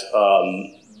that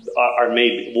are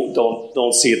maybe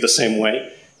don't see it the same way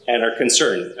and are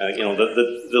concerned.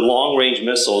 The long range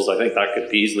missiles, I think that could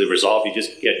be easily resolved. You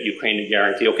just get Ukraine to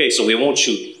guarantee, okay, so we won't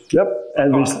shoot. Yep,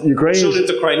 and the Ukrainians we'll shoot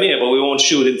into Crimea, but we won't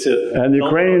shoot into. And the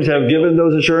Ukrainians have given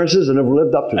those assurances and have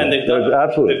lived up to them. And they've done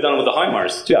absolutely. They've done it with the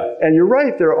HIMARS too. Yeah, and you're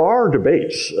right. There are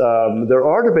debates. There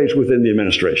are debates within the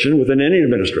administration, within any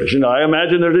administration. I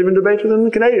imagine there's even debates within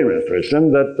the Canadian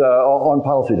administration that on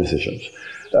policy decisions.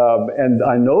 And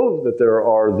I know that there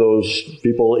are those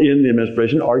people in the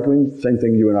administration arguing the same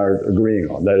thing you and I are agreeing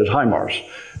on. That is HIMARS.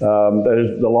 That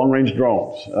is the long-range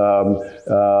drones.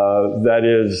 That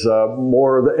is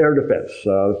more the air defense.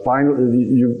 Finally,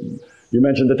 you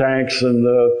mentioned the tanks and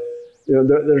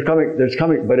there's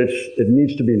coming, but it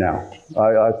needs to be now.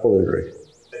 I fully agree.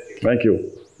 Thank you.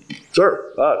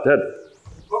 Sir, Ted.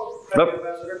 Thank you,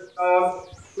 Ambassador.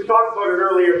 We talked about it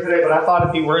earlier today, but I thought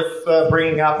it'd be worth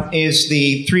bringing up is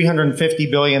the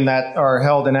 $350 billion that are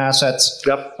held in assets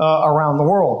around the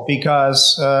world.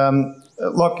 Because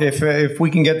look, if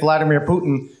we can get Vladimir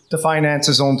Putin to finance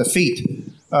his own defeat,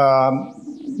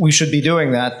 we should be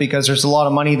doing that because there's a lot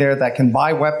of money there that can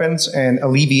buy weapons and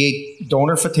alleviate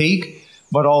donor fatigue,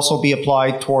 but also be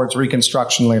applied towards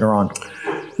reconstruction later on.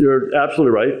 You're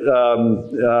absolutely right.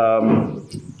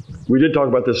 We did talk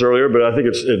about this earlier, but I think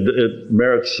it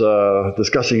merits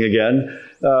discussing again.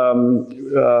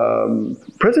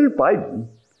 President Biden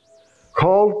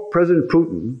called President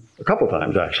Putin a couple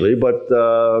times, actually, but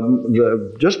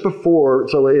just before,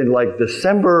 so in like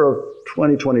December of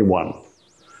 2021,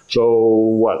 so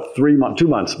what, 2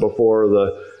 months before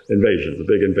the invasion, the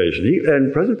big invasion,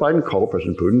 and President Biden called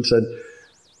President Putin and said,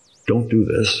 "Don't do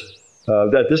this."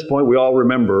 At this point, we all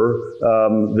remember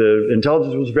the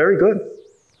intelligence was very good.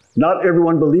 Not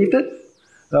everyone believed it,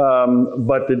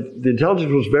 but the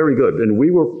intelligence was very good, and we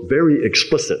were very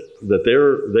explicit that they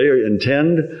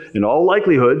intend, in all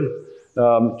likelihood,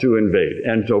 to invade.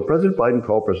 And so President Biden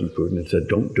called President Putin and said,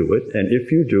 "Don't do it, and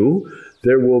if you do,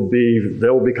 there will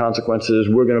be consequences.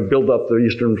 We're going to build up the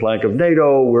eastern flank of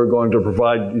NATO. We're going to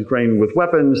provide Ukraine with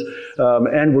weapons,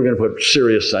 and we're going to put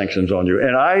serious sanctions on you."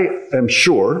 And I am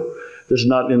sure. This is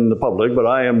not in the public, but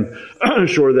I am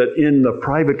sure that in the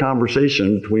private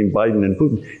conversation between Biden and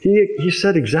Putin, he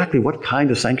said exactly what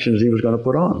kind of sanctions he was going to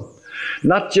put on.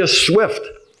 Not just SWIFT,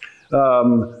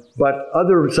 but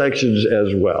other sanctions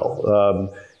as well.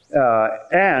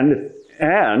 And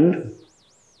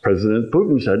President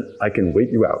Putin said, "I can wait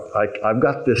you out. I've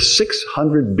got this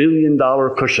 $600 billion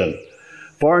cushion,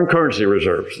 foreign currency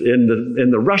reserves in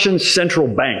the Russian central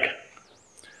bank.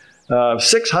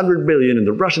 $600 billion in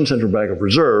the Russian Central Bank of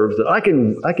reserves that I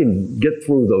can get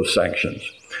through those sanctions.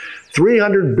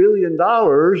 $300 billion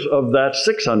of that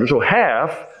 600, so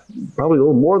half, probably a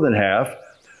little more than half,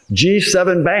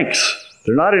 G7 banks.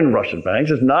 They're not in Russian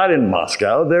banks. It's not in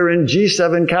Moscow. They're in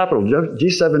G7 capital,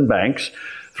 G7 banks,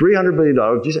 $300 billion,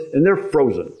 and they're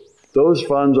frozen. Those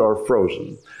funds are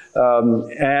frozen.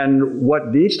 And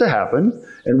what needs to happen,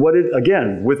 and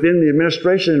again, within the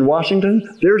administration in Washington,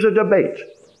 there's a debate.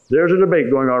 There's a debate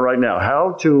going on right now,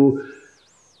 how to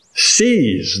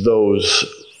seize those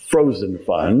frozen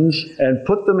funds and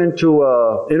put them into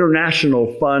an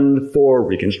international fund for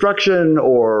reconstruction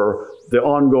or the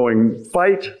ongoing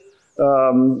fight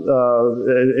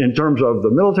in terms of the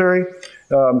military.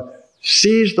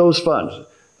 Seize those funds.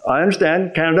 I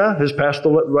understand Canada has passed the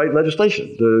right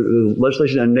legislation, the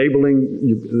legislation enabling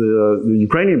the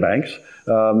Ukrainian banks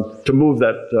to move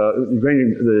that,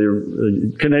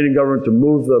 the Canadian government to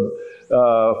move the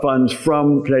funds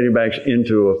from Canadian banks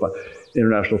into an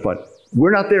international fund.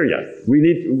 We're not there yet.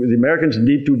 The Americans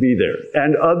need to be there.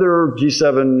 And other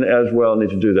G7 as well need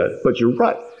to do that. But you're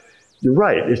right. You're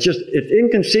right. It's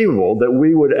inconceivable that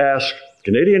we would ask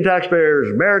Canadian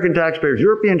taxpayers, American taxpayers,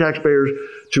 European taxpayers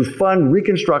to fund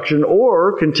reconstruction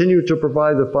or continue to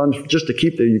provide the funds just to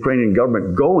keep the Ukrainian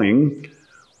government going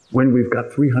when we've got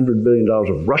 $300 billion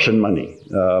of Russian money.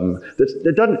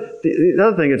 The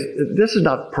other thing is, this is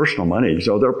not personal money.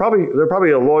 So there are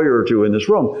probably a lawyer or two in this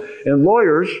room. And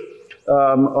lawyers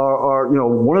are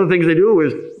one of the things they do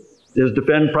is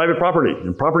defend private property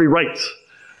and property rights.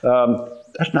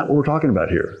 That's not what we're talking about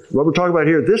here. What we're talking about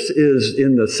here, this is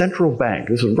in the central bank.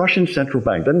 This is a Russian central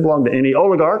bank. It doesn't belong to any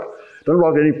oligarch, doesn't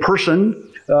belong to any person.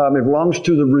 It belongs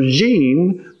to the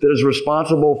regime that is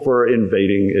responsible for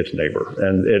invading its neighbor.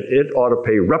 And it ought to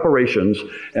pay reparations,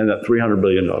 and that $300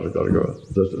 billion ought to go.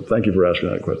 So thank you for asking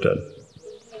that question, Ted.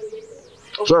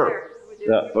 Sir.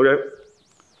 Yeah, okay.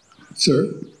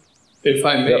 Sir, if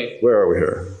I may. Yep. Where are we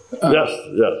here? Yes.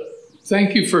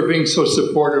 Thank you for being so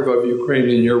supportive of Ukraine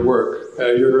in your work.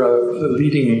 You're a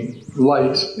leading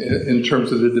light in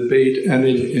terms of the debate and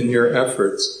in your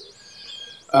efforts.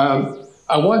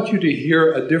 I want you to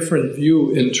hear a different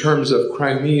view in terms of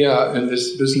Crimea and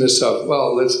this business of,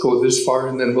 well, let's go this far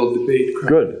and then we'll debate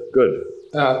Crimea. Good.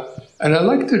 And I'd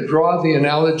like to draw the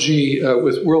analogy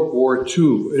with World War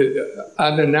II.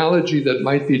 An analogy that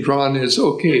might be drawn is,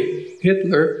 okay,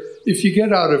 Hitler, if you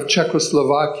get out of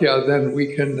Czechoslovakia, then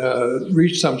we can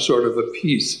reach some sort of a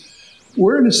peace.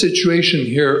 We're in a situation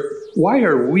here, why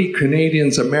are we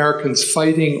Canadians, Americans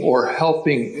fighting or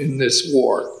helping in this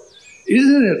war?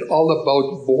 Isn't it all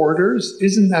about borders?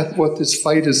 Isn't that what this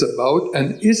fight is about?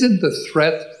 And isn't the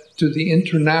threat to the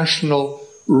international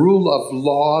rule of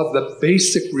law the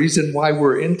basic reason why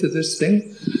we're into this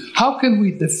thing? How can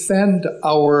we defend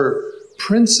our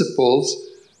principles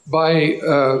by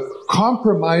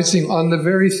compromising on the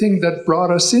very thing that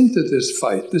brought us into this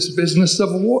fight, this business of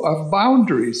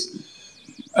boundaries?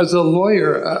 As a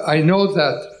lawyer, I know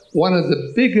that one of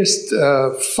the biggest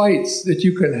fights that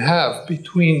you can have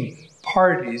between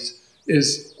parties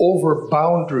is over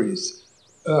boundaries.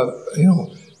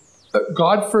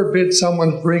 God forbid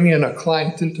someone bring in a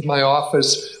client into my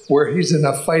office where he's in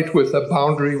a fight with a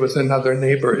boundary with another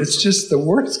neighbor. It's just the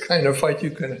worst kind of fight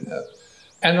you can have.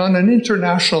 And on an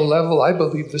international level, I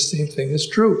believe the same thing is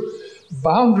true.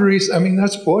 Boundaries, I mean,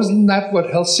 wasn't that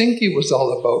what Helsinki was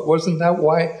all about? Wasn't that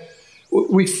why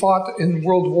we fought in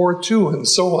World War II and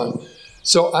so on?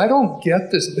 So I don't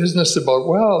get this business about,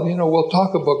 well, we'll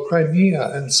talk about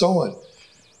Crimea and so on.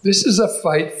 This is a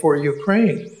fight for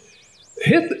Ukraine.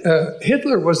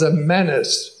 Hitler was a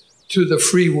menace to the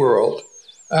free world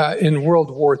in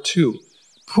World War II.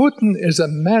 Putin is a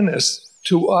menace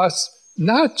to us,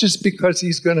 not just because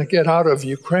he's going to get out of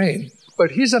Ukraine,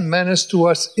 but he's a menace to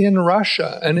us in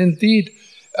Russia. And indeed,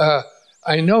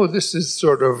 I know this is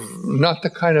sort of not the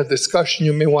kind of discussion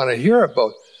you may want to hear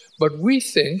about, but we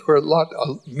think, or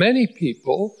many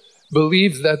people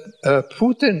believe that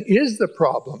Putin is the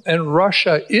problem and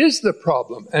Russia is the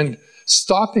problem. And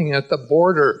stopping at the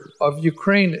border of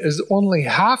Ukraine is only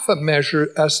half a measure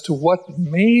as to what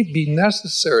may be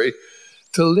necessary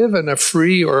to live in a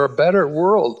free or a better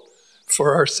world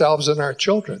for ourselves and our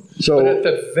children. But at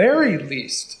the very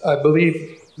least, I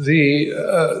believe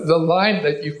the line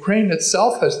that Ukraine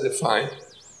itself has defined,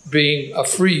 being a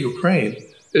free Ukraine,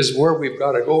 is where we've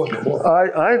got to go in the war.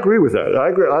 I agree with that. I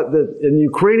agree. And the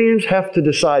Ukrainians have to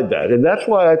decide that. And that's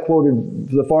why I quoted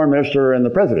the foreign minister and the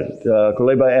president,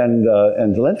 Kuleba and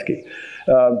Zelensky.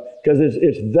 Because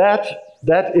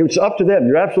it's up to them.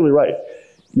 You're absolutely right.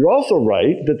 You're also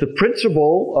right that the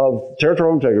principle of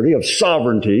territorial integrity, of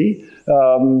sovereignty,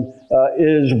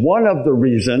 is one of the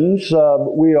reasons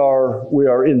we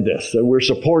are in this. That we're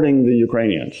supporting the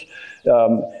Ukrainians.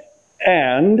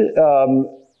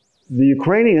 The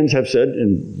Ukrainians have said,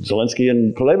 and Zelensky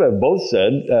and Kuleba have both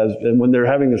said, and when they're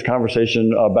having this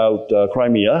conversation about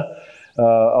Crimea,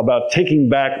 about taking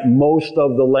back most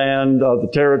of the land, of the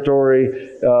territory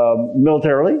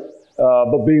militarily,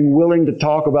 but being willing to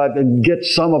talk about and get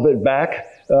some of it back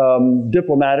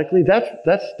diplomatically.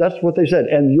 That's what they said.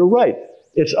 And you're right.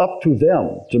 It's up to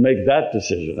them to make that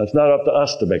decision. It's not up to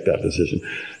us to make that decision.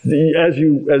 As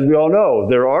we all know,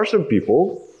 there are some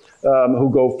people who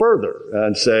go further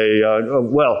and say,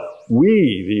 well,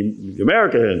 we, the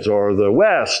Americans or the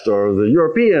West or the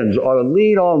Europeans, ought to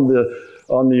lean on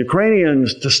the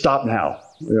Ukrainians to stop now.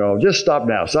 Just stop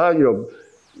now. So,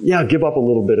 yeah, give up a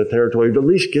little bit of territory, but at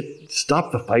least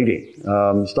stop the fighting,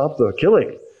 stop the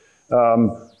killing.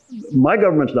 My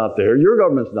government's not there. Your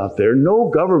government's not there. No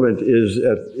government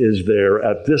is there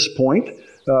at this point.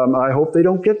 I hope they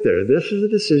don't get there. This is a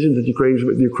decision that the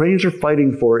Ukrainians are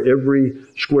fighting for every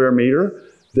square meter.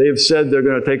 They've said they're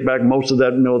going to take back most of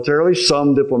that militarily,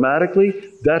 some diplomatically.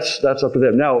 That's up to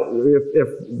them. Now, if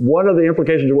one of the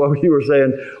implications of what you were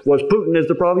saying was Putin is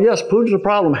the problem, yes, Putin's the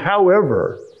problem.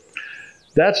 However,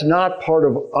 that's not part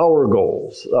of our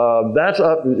goals. That's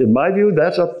up, in my view,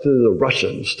 that's up to the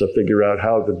Russians to figure out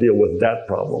how to deal with that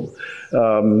problem.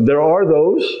 There are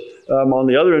those on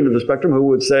the other end of the spectrum who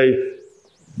would say,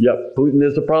 yep, Putin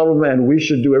is the problem, and we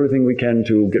should do everything we can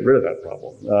to get rid of that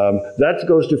problem. That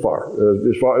goes too far.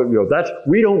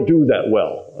 We don't do that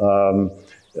well,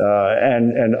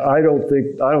 and I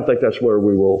don't think that's where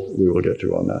we will get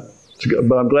to on that.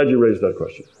 But I'm glad you raised that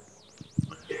question,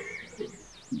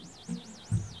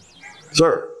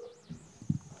 sir.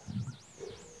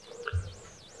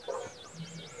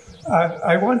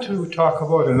 I want to talk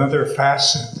about another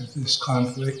facet of this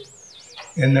conflict,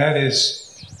 and that is,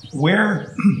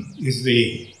 where is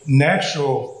the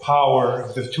natural power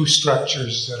of the two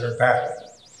structures that are battling?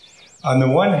 On the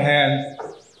one hand,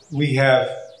 we have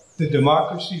the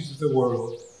democracies of the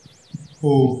world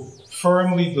who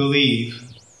firmly believe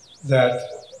that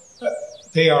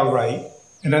they are right.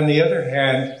 And on the other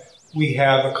hand, we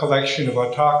have a collection of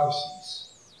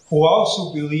autocracies who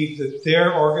also believe that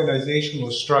their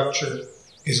organizational structure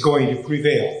is going to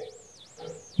prevail.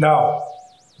 Now,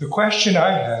 the question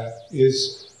I have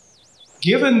is,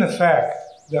 given the fact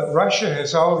that Russia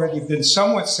has already been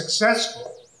somewhat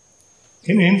successful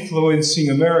in influencing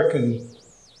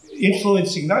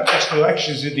not just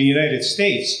elections in the United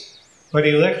States, but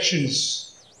elections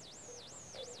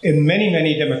in many,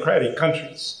 many democratic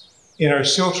countries, and are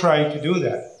still trying to do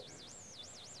that.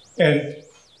 And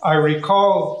I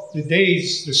recall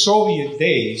the Soviet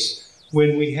days,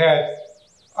 when we had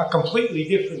a completely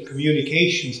different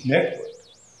communications network.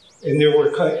 And there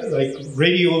were like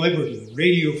Radio Liberty,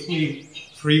 Radio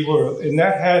Free World, and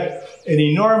that had an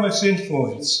enormous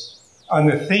influence on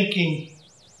the thinking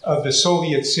of the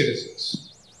Soviet citizens.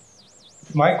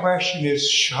 My question is,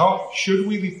 should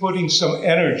we be putting some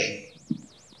energy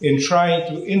in trying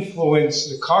to influence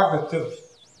the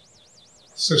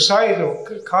societal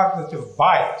cognitive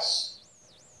bias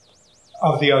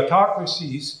of the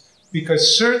autocracies?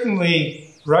 Because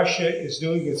certainly Russia is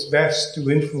doing its best to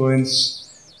influence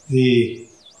the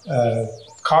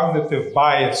cognitive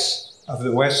bias of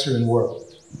the Western world.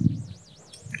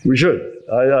 We should.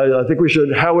 I think we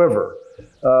should. However,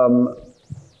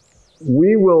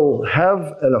 we will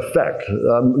have an effect.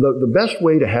 The best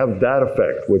way to have that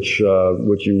effect, which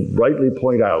you rightly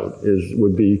point out,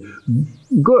 would be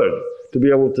good to be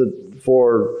able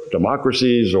for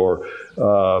democracies or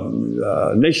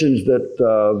nations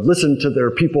that listen to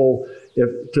their people,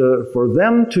 for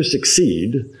them to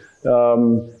succeed.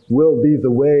 Will be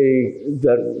the way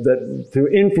that to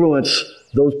influence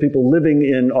those people living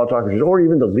in autocracies, or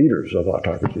even the leaders of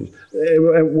autocracies.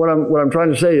 And what I'm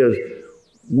trying to say is,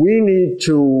 we need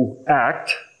to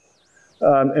act,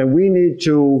 and we need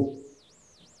to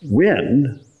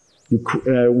win.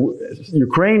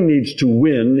 Ukraine needs to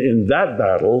win in that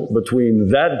battle between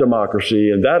that democracy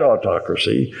and that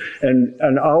autocracy,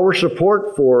 and our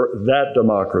support for that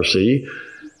democracy.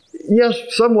 Yes,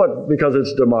 somewhat because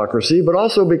it's democracy, but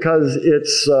also because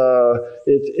it's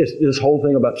this whole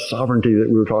thing about sovereignty that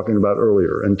we were talking about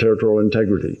earlier, and territorial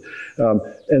integrity,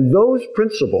 and those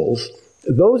principles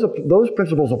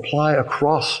apply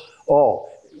across all.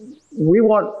 We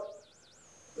want,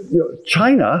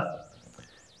 China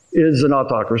is an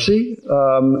autocracy,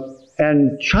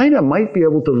 and China might be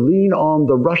able to lean on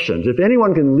the Russians. If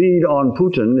anyone can lean on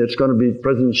Putin, it's going to be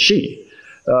President Xi,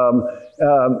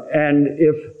 and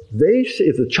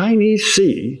if the Chinese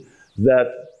see that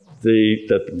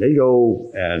NATO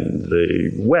and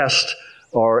the West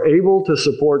are able to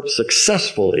support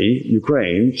successfully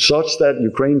Ukraine, such that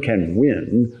Ukraine can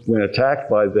win when attacked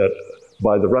by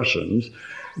the Russians,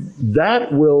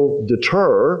 that will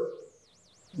deter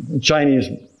Chinese.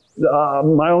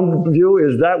 My own view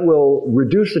is that will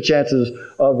reduce the chances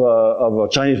of a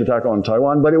Chinese attack on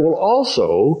Taiwan, but it will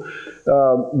also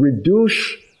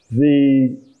reduce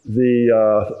the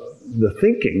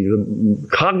thinking, the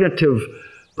cognitive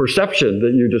perception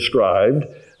that you described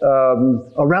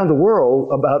around the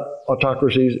world about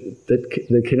autocracies that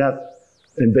they cannot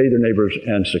invade their neighbors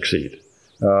and succeed.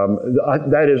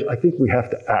 I think we have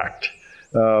to act.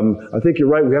 I think you're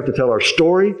right, we have to tell our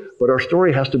story, but our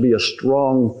story has to be a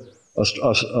strong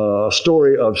a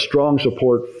story of strong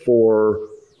support for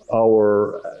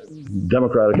our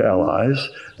democratic allies,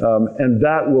 and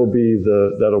that'll be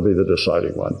the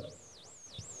deciding one.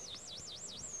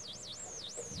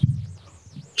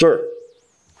 Sir.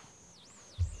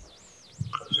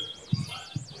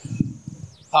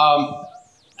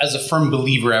 As a firm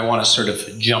believer, I want to sort of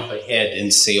jump ahead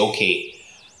and say, okay,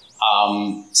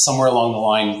 somewhere along the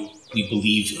line, we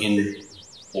believe in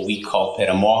what we call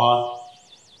Peramoha.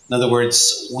 In other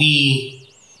words, we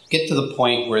get to the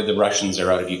point where the Russians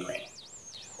are out of Ukraine.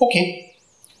 Okay,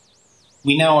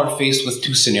 we now are faced with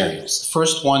two scenarios. The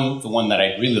first one, the one that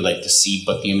I'd really like to see,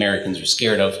 but the Americans are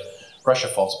scared of, Russia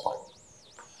falls apart.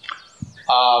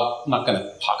 I'm not going to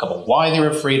talk about why they're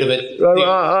afraid of it.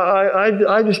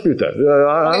 I dispute that.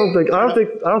 I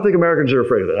don't think Americans are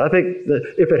afraid of it. I think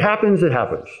that if it happens, it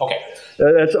happens. Okay.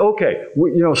 That's okay.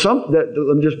 Let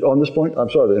me just on this point. I'm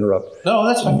sorry to interrupt. No,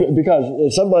 that's fine. Because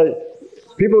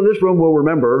people in this room will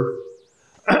remember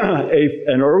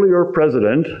an earlier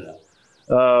president,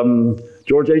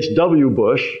 George H.W.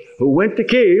 Bush, who went to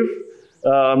Kyiv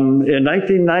in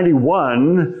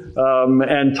 1991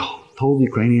 and told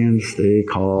Ukrainians, stay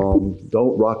calm,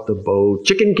 don't rock the boat.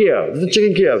 Chicken Kiev. This is a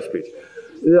Chicken Kiev speech.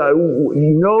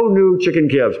 No new Chicken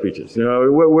Kiev speeches.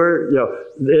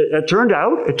 It turned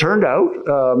out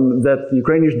that the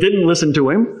Ukrainians didn't listen to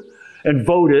him and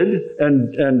voted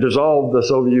and dissolved the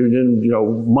Soviet Union.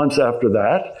 Months after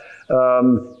that,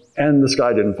 and the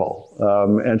sky didn't fall.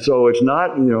 And so it's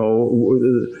not. There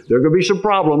are going to be some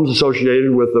problems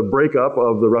associated with the breakup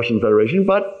of the Russian Federation,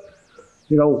 but.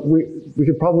 We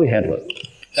could probably handle it.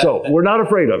 So we're not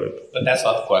afraid of it. But that's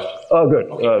not the question. Oh, good.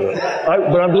 Okay.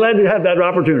 But I'm glad you had that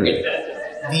opportunity.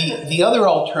 The other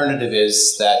alternative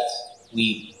is that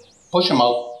we push them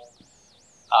out.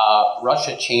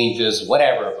 Russia changes,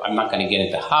 whatever. I'm not going to get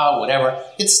into how, whatever.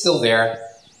 It's still there.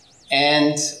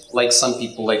 And like some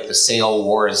people like to say all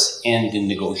wars end in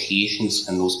negotiations,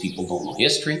 and those people don't know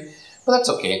history. But that's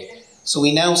okay. So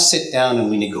we now sit down and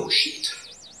we negotiate.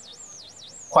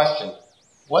 Question.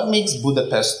 What makes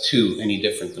Budapest 2 any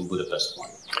different than Budapest 1?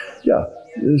 Yeah,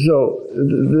 so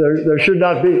there should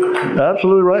not be.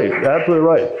 Absolutely right, absolutely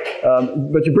right.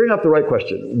 But you bring up the right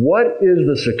question. What is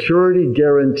the security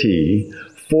guarantee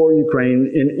for Ukraine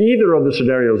in either of the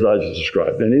scenarios I just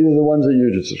described, and either of the ones that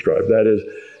you just described? That is,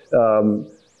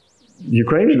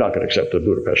 Ukraine is not going to accept the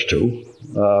Budapest 2.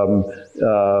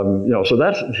 So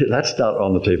that's not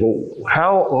on the table.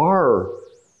 How are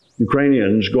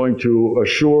Ukrainians going to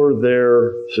assure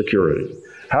their security?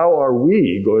 How are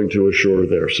we going to assure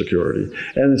their security?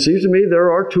 And it seems to me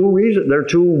there are two ways,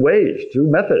 two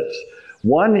methods.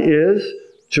 One is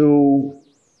to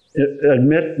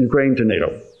admit Ukraine to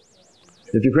NATO.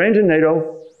 If Ukraine's in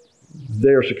NATO,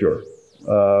 they are secure.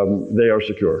 They are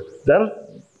secure.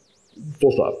 That,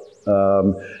 full stop.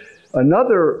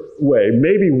 Another way,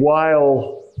 maybe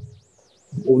while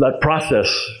that process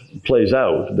plays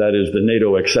out, that is the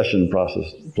NATO accession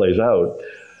process plays out,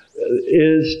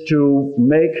 is to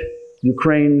make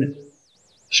Ukraine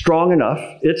strong enough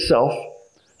itself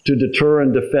to deter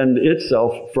and defend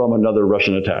itself from another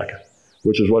Russian attack,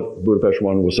 which is what Budapest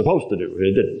 1 was supposed to do.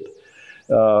 It didn't.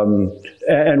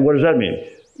 And what does that mean?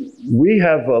 We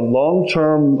have a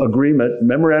long-term agreement,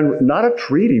 memorandum, not a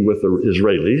treaty with the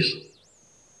Israelis,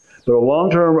 but a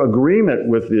long-term agreement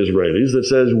with the Israelis that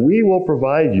says we will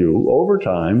provide you, over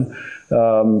time,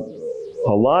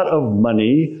 a lot of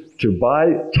money to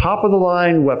buy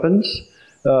top-of-the-line weapons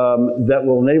that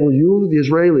will enable you, the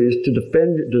Israelis, to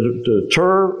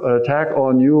deter an attack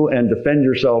on you and defend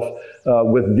yourself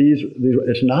with these.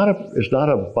 It's not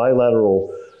a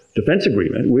bilateral defense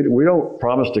agreement. We don't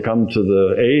promise to come to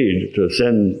the aid to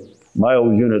send my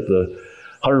old unit, the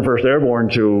 101st Airborne,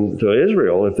 to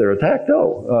Israel if they're attacked.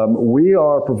 No, we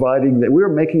are providing that. We are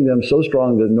making them so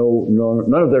strong that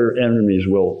none of their enemies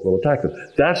will attack them.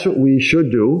 That's what we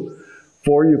should do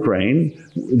for Ukraine.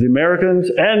 The Americans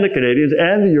and the Canadians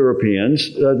and the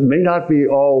Europeans may not be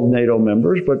all NATO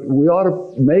members, but we ought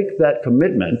to make that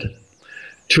commitment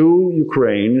to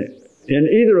Ukraine in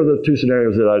either of the two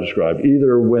scenarios that I described.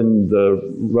 Either when the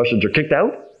Russians are kicked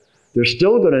out, they're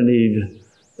still going to need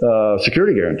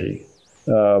security guarantee.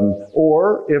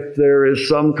 Or if there is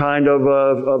some kind of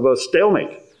a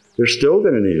stalemate, they're still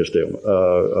going to need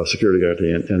a security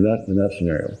guarantee in that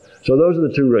scenario. So those are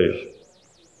the two ways.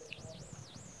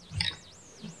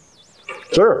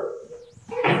 Sir.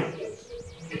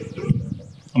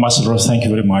 Ambassador, thank you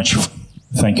very much.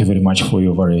 Thank you very much for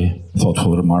your very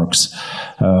thoughtful remarks.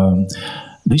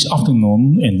 This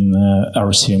afternoon in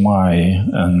RCMI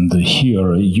and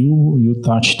here you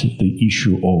touched the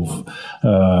issue of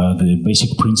the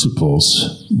basic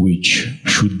principles which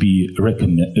should be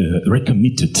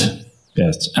recommitted,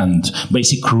 yes, and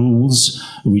basic rules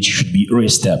which should be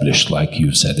reestablished, like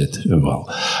you said it well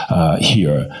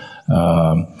here.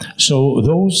 So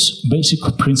those basic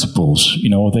principles,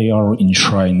 they are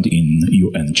enshrined in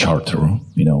UN Charter,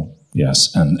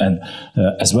 yes, and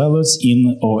as well as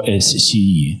in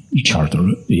OSCE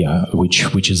Charter, yeah,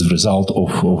 which is the result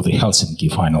of the Helsinki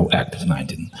Final Act of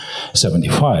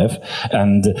 1975,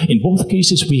 and in both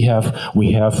cases we are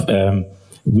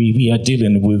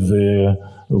dealing with the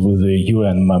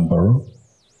UN member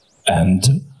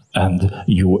and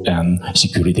UN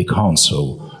Security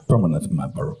Council permanent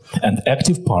member and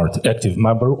active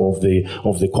member of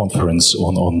the Conference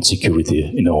on Security,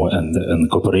 and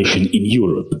cooperation in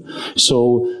Europe.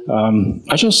 So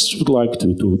I just would like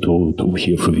to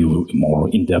hear from you more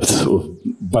in depth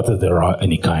whether there are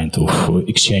any kind of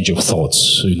exchange of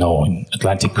thoughts, in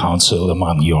Atlantic Council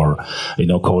among your,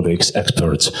 colleagues,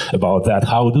 experts about that.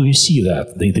 How do you see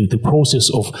that the process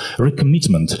of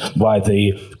recommitment by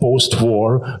the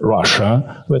post-war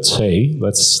Russia? Let's say,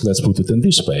 let's put it in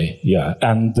this way. Yeah,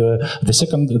 and the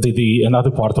second,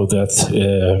 another part of that,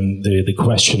 the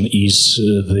question is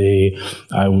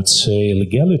I would say,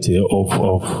 legality of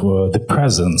the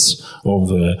presence of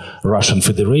the Russian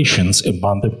Federations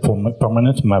among the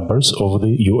permanent members of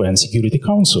the UN Security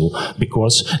Council,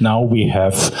 because now we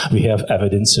have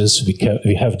evidences,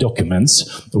 we have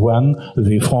documents when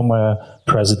the former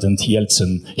President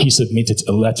Yeltsin, he submitted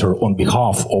a letter on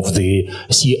behalf of the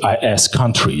CIS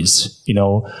countries,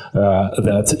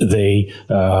 that they,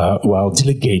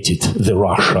 delegated the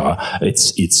Russia.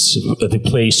 It's the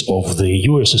place of the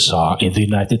USSR in the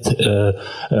United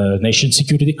Nations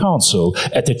Security Council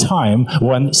at a time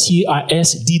when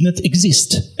CIS did not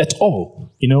exist at all.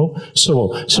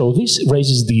 So this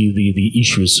raises the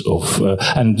issues of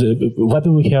and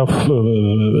whether we have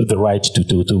the right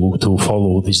to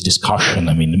follow this discussion.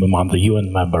 I mean, among the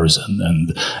UN members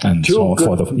and so on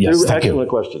forth. Yes,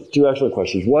 Two excellent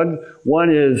questions. One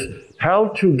is how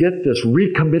to get this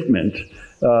recommitment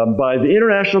by the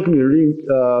international community,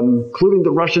 including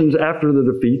the Russians after their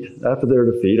defeat, after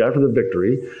the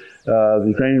victory. The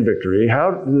Ukrainian victory.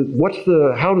 How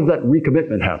does that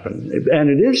recommitment happen? And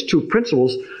it is to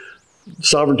principles: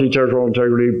 sovereignty, territorial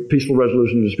integrity, peaceful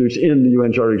resolution of disputes in the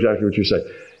UN Charter. Exactly what you say.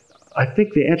 I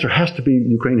think the answer has to be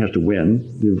Ukraine has to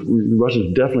win. The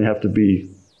Russians definitely have to be.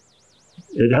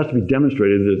 It has to be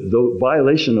demonstrated that the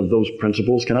violation of those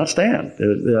principles cannot stand,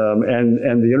 and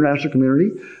the international community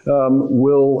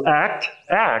will act,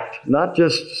 not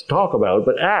just talk about,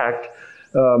 but act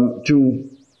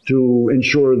to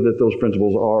ensure that those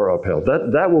principles are upheld.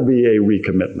 That will be a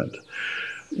recommitment.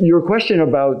 Your question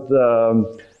about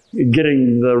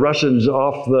getting the Russians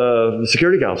off the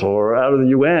Security Council or out of the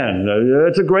UN,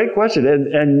 it's a great question.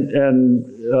 And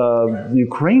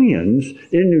Ukrainians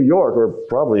in New York, or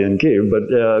probably in Kyiv, but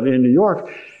in New York,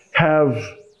 have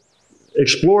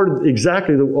explored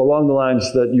exactly along the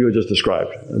lines that you had just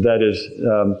described. That is,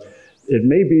 it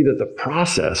may be that the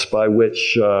process by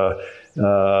which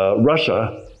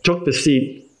Russia took the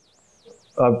seat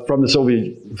from the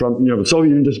Soviet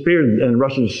Union disappeared and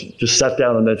Russians just sat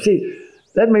down on that seat.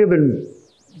 That may have been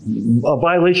a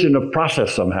violation of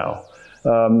process somehow.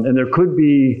 And there could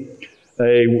be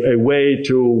a way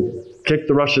to kick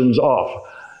the Russians off.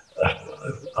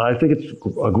 I think it's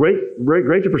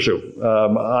great to pursue.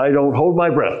 I don't hold my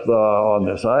breath on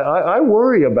this. I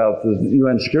worry about the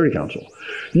UN Security Council.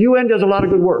 The UN does a lot of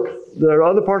good work. There are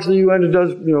other parts of the UN that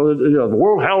does, the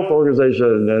World Health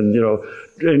Organization and,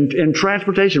 in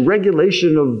transportation,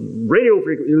 regulation of radio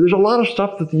frequency. There's a lot of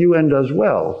stuff that the UN does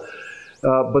well.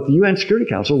 But the UN Security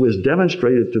Council is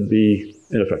demonstrated to be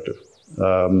ineffective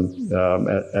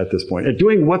at this point. At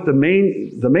doing what the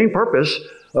main purpose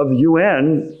of the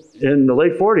UN in the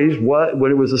late 40s,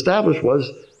 when it was established, was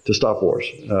to stop wars.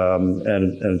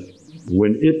 And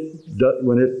when it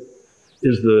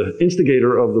is the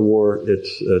instigator of the war,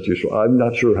 it's useful. I'm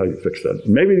not sure how you fix that.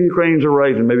 Maybe the Ukrainians are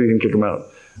right, and maybe you can kick them out.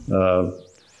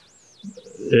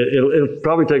 It'll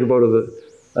probably take a vote of the.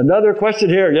 Another question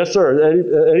here, yes, sir.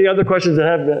 Any other questions that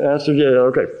have been answered yet?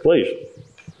 Okay, please.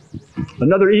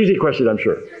 Another easy question, I'm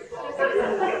sure.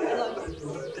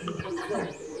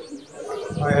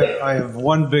 I have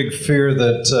one big fear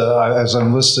that as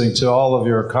I'm listening to all of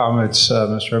your comments,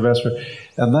 Mr. Ambassador,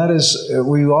 And that is,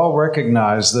 we all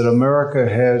recognize that America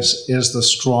is the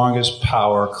strongest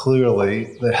power,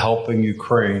 clearly, that helping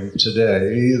Ukraine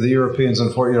today. The Europeans,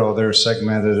 unfortunately, they're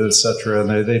segmented, etc.,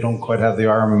 and they don't quite have the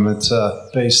armament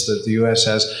base that the U.S.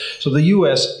 has. So the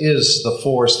U.S. is the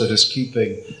force that is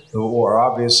keeping the war.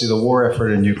 Obviously, the war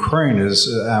effort in Ukraine is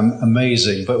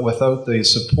amazing, but without the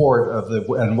support of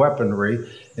and weaponry,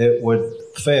 it would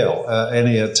fail.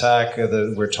 Any attack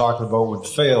that we're talking about would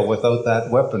fail without that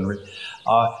weaponry.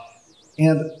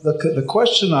 And the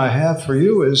question I have for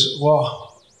you is,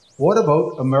 well, what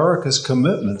about America's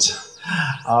commitment?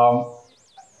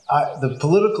 The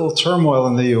political turmoil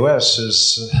in the U.S.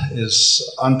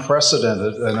 is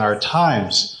unprecedented in our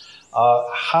times.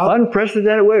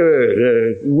 Unprecedented?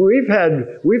 Wait.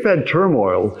 We've had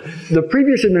turmoil. The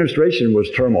previous administration was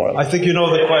turmoil. I think you know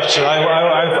the question.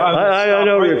 I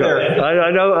know you're going.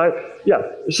 I know. Yeah.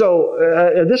 So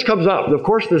this comes up. Of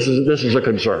course, this is a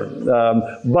concern.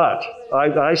 But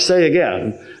I say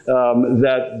again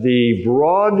that the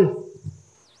broad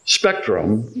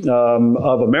spectrum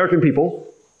of American people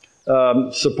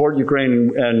support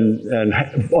Ukraine and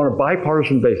on a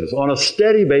bipartisan basis, on a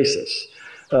steady basis.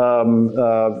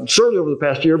 Certainly over the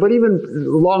past year, but even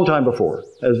a long time before.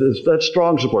 That's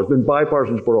strong support. It's been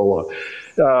bipartisan support all along.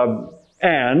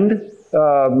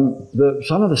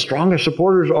 Some of the strongest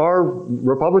supporters are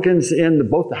Republicans in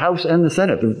both the House and the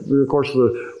Senate. Of course,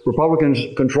 the Republicans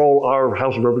control our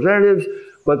House of Representatives,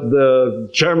 but the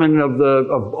chairman of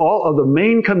all of the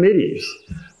main committees,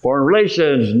 foreign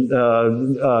relations,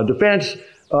 defense,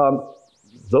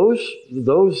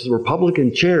 those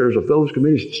Republican chairs of those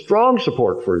committees, strong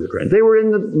support for Ukraine. They were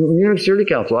in the Munich Security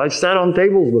Council. I sat on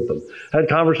tables with them, had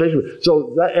conversations with them.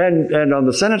 So and on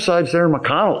the Senate side, Senator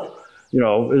McConnell,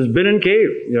 has been in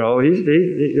Kyiv.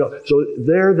 So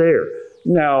they're there.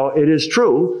 Now, it is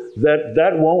true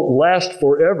that won't last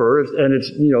forever, and it's,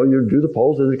 you do the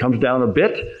polls and it comes down a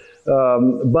bit.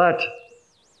 But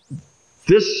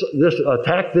this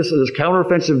attack, this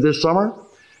counteroffensive this summer,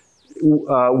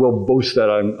 will boost that,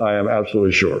 I am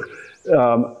absolutely sure.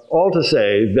 All to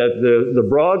say that the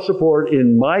broad support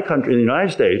in my country, in the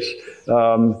United States,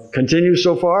 continues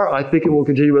so far. I think it will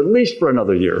continue at least for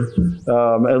another year,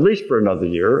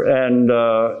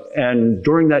 and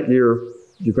during that year,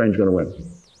 Ukraine's going to win.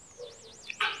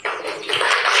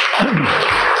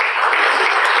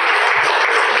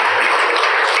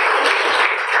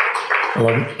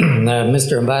 Well,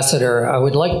 Mr. Ambassador, I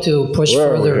would like to push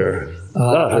further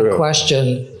a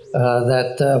question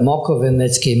that Moko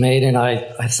Vinitsky made, and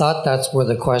I thought that's where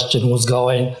the question was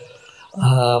going.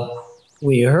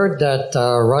 We heard that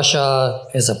Russia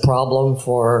is a problem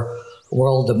for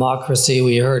world democracy.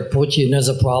 We heard Putin is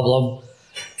a problem.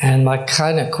 And my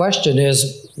kind of question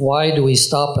is, why do we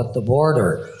stop at the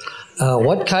border?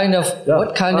 What kind of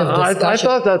discussion? I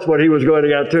thought that's what he was going to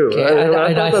get too.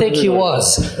 Okay, I think he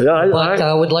was. But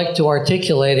I would like to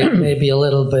articulate it maybe a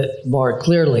little bit more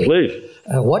clearly. Please.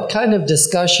 What kind of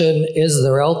discussion is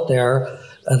there out there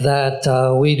that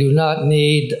we do not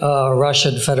need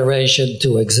Russian Federation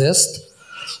to exist?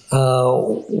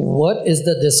 What is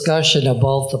the discussion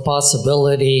about the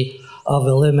possibility of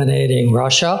eliminating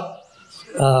Russia?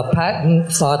 Patton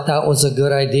thought that was a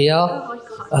good idea.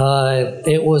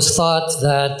 It was thought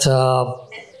that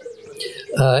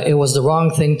it was the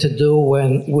wrong thing to do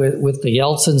with the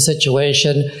Yeltsin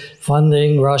situation,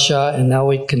 funding Russia, and now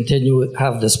we continue to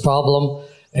have this problem.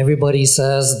 Everybody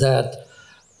says that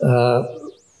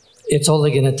it's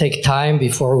only going to take time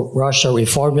before Russia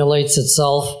reformulates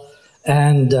itself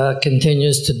and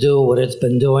continues to do what it's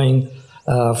been doing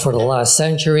for the last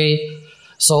century.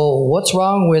 So what's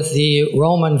wrong with the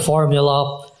Roman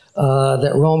formula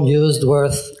that Rome used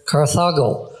with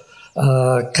Carthago?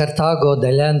 Carthago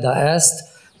delenda est,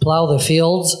 plow the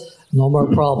fields, no more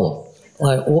problem.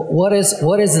 Like, what is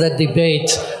the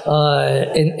debate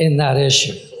in that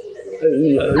issue?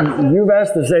 You've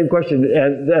asked the same question,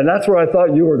 and that's where I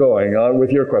thought you were going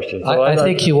with your question. So I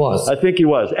think he was. I think he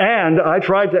was. And I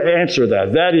tried to answer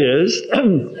that. That is,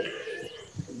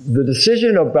 the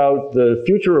decision about the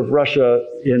future of Russia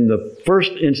in the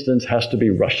first instance has to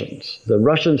be Russians. The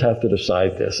Russians have to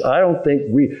decide this. I don't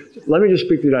think let me just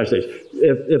speak to the United States.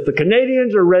 If the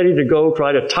Canadians are ready to go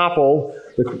try to topple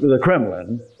the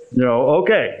Kremlin,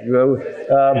 okay.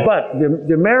 But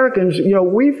the Americans,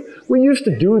 we used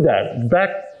to do that back,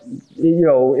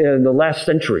 in the last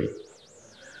century.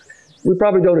 We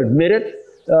probably don't admit it,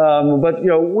 but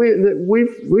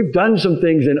we've done some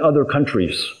things in other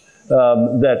countries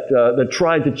that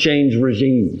tried to change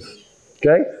regimes.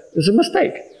 Okay, it's a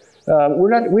mistake. We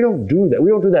don't do that. We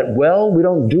don't do that well. We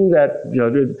don't do that.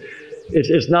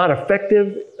 it's not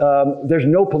effective. There's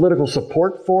no political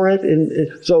support for it.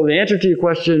 So the answer to your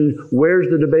question, where's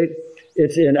the debate?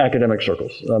 It's in academic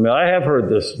circles. I mean, I have heard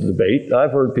this debate.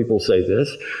 I've heard people say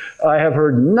this. I have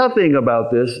heard nothing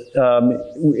about this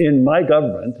in my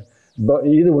government, but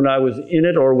either when I was in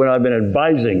it or when I've been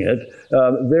advising it.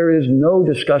 There is no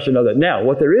discussion of that. Now,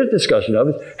 what there is discussion of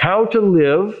is how to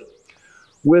live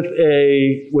with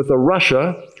a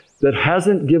Russia that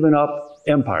hasn't given up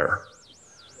empire.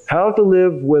 How to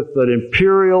live with an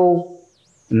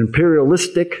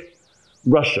imperialistic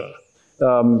Russia.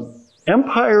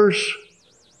 Empires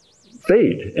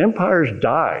fade. Empires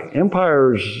die.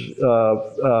 Empires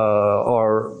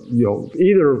are,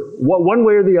 either one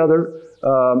way or the other.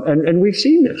 And we've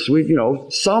seen this.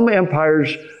 Some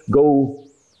empires go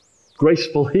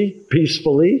gracefully,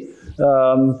 peacefully.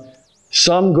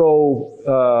 Some go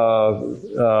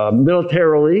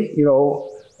militarily,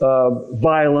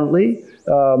 violently.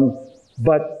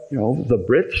 But the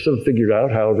Brits have figured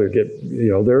out how to get,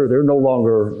 they're no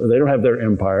longer, they don't have their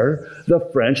empire. The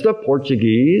French, the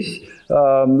Portuguese,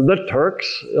 the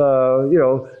Turks,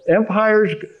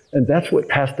 empires, and that's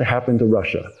what has to happen to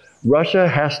Russia. Russia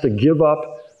has to give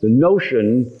up the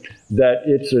notion that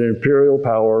it's an imperial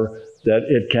power, that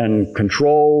it can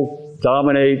control,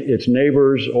 dominate its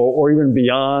neighbors, or even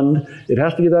beyond. It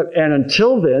has to give that. And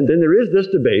until then there is this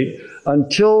debate.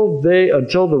 Until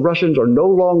the Russians are no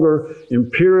longer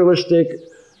imperialistic,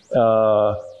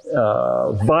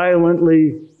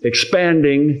 violently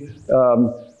expanding.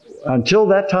 Until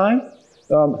that time,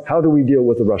 how do we deal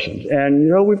with the Russians? And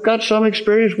we've got some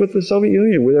experience with the Soviet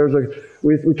Union.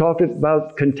 We talked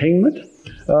about containment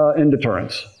and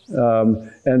deterrence,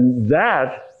 and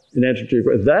that. In answer to your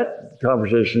question, that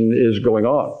conversation is going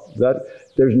on.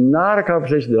 There's not a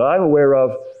conversation that I'm aware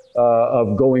of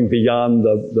going beyond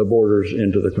the borders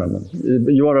into the Kremlin.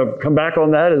 You want to come back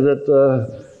on that? Is it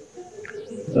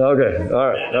okay? All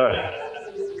right.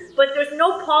 But there's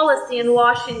no policy in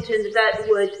Washington that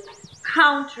would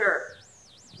counter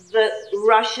the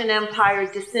Russian Empire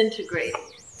disintegrating.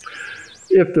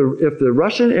 If the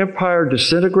Russian Empire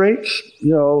disintegrates,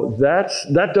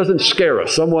 that doesn't scare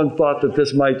us. Someone thought that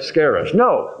this might scare us.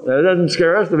 No, that doesn't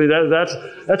scare us. I mean, that's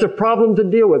a problem to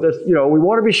deal with. We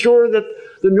want to be sure that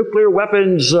the nuclear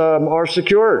weapons are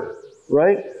secured,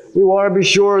 right? We want to be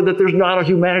sure that there's not a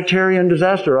humanitarian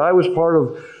disaster. I was part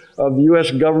of the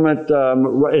U.S. government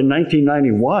in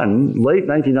 1991, late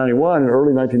 1991,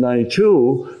 early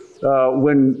 1992,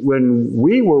 when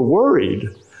we were worried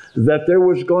that there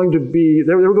were going to be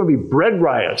bread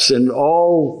riots in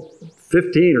all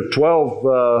 15 or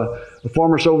 12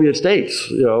 former Soviet states.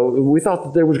 We thought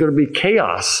that there was going to be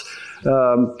chaos.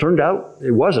 Turned out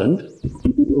it wasn't.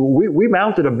 We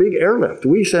mounted a big airlift.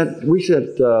 We sent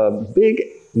big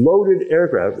loaded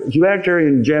aircraft,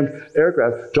 humanitarian jammed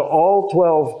aircraft, to all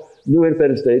 12 new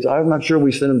independent states. I'm not sure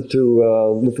we sent them to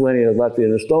Lithuania, Latvia,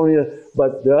 and Estonia,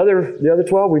 but the other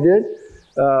 12 we did.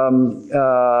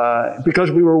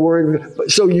 Because we were worried.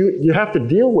 So you have to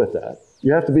deal with that.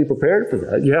 You have to be prepared for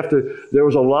that. There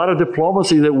was a lot of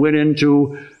diplomacy that went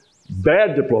into,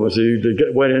 bad diplomacy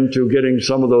went into getting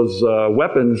some of those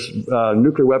weapons,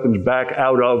 nuclear weapons, back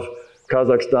out of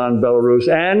Kazakhstan, Belarus,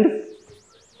 and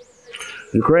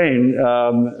Ukraine.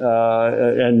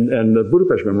 And the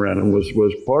Budapest Memorandum was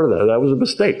part of that. That was a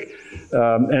mistake.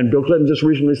 And Bill Clinton just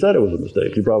recently said it was a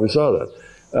mistake. You probably saw that.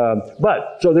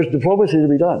 So there's diplomacy to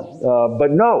be done.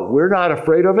 But no, we're not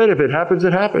afraid of it. If it happens,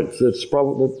 it happens. It's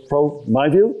probably, my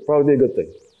view, probably a good thing.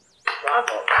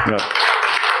 Bravo. Yeah.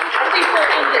 I think we'll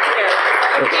end it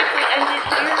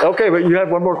here. Okay, but you have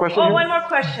one more question? One more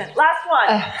question. Last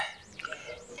one.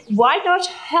 Why not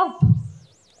help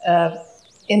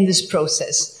in this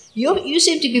process? You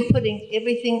seem to be putting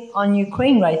everything on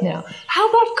Ukraine right now. How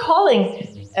about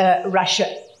calling Russia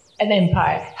an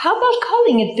empire? How about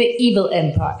calling it the evil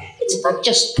empire? It's not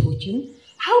just Putin.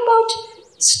 How about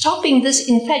stopping this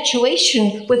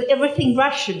infatuation with everything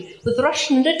Russian, with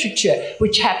Russian literature,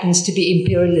 which happens to be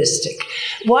imperialistic?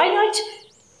 Why not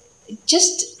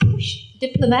just push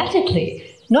diplomatically,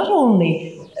 not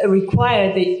only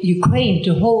require the Ukraine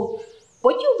to hold?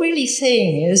 What you're really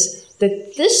saying is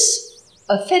that this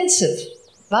offensive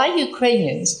by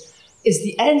Ukrainians is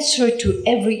the answer to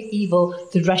every evil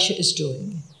that Russia is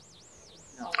doing.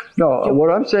 No, what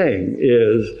I'm saying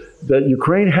is that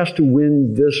Ukraine has to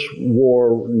win this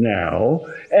war now,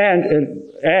 and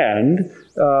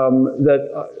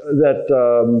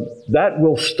that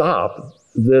will stop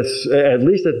this, at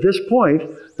least at this point,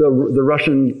 the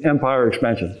Russian empire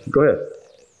expansion. Go ahead.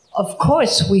 Of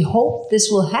course, we hope this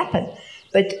will happen,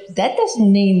 but that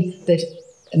doesn't mean that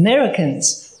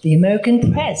Americans, the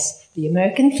American press, the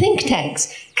American think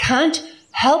tanks can't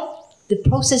help the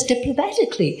process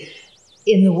diplomatically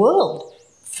in the world.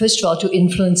 First of all, to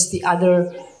influence the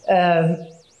other,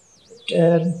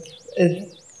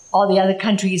 all the other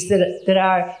countries that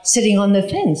are sitting on the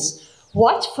fence.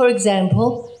 What, for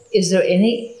example, is there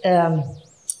any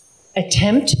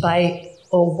attempt by,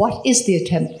 or what is the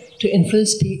attempt to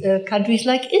influence countries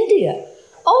like India?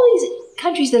 All these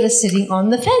countries that are sitting on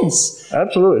the fence.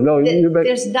 Absolutely. No,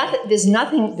 there's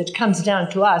nothing that comes down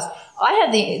to us. I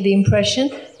have the impression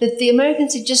that the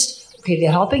Americans are just, okay,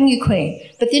 they're helping Ukraine,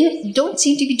 but they don't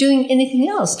seem to be doing anything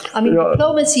else. I mean,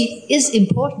 diplomacy is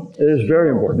important. It is very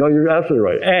important. No, you're absolutely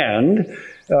right. And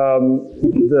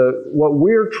what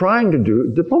we're trying to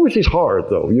do, diplomacy is hard,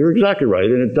 though. You're exactly right,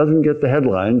 and it doesn't get the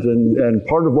headlines. And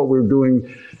part of what we're doing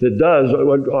that does,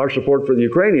 our support for the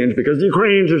Ukrainians, because the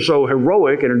Ukrainians are so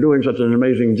heroic and are doing such an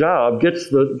amazing job, gets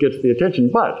the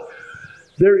attention. But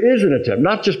there is an attempt,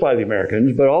 not just by the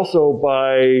Americans, but also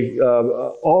by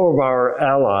all of our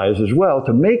allies as well,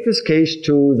 to make this case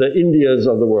to the Indias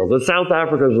of the world, the South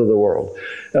Africas of the world,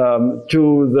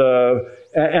 to the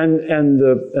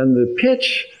the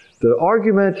pitch, the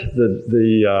argument,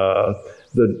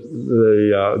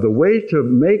 the way to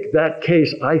make that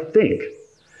case, I think,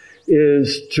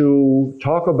 is to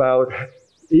talk about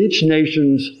each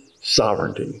nation's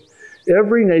sovereignty.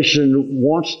 Every nation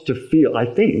wants to feel, I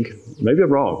think, maybe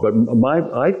I'm wrong, but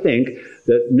I think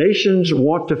that nations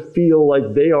want to feel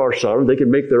like they are sovereign, they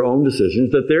can make their own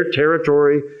decisions, that their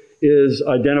territory is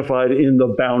identified in the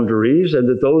boundaries, and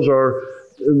that those are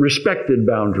respected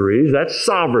boundaries. That's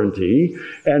sovereignty.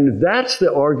 And that's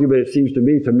the argument, it seems to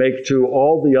me, to make to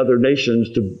all the other nations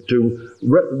to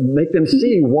make them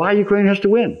see why Ukraine has to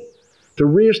win, to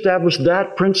reestablish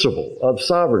that principle of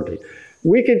sovereignty.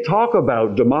 We can talk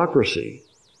about democracy,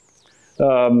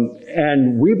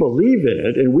 and we believe in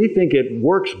it, and we think it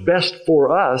works best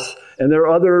for us, and there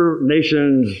are other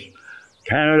nations,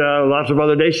 Canada, lots of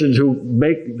other nations who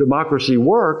make democracy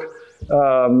work,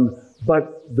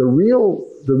 but the real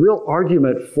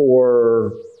argument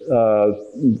for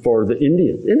the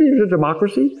Indians are a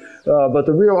democracy, but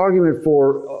the real argument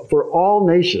for all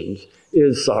nations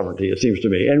is sovereignty, it seems to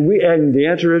me. And the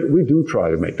answer is, we do try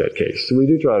to make that case. We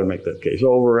do try to make that case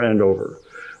over and over.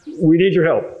 We need your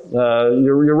help.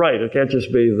 You're right. It can't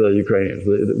just be the Ukrainians.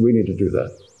 We need to do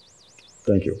that.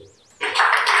 Thank you.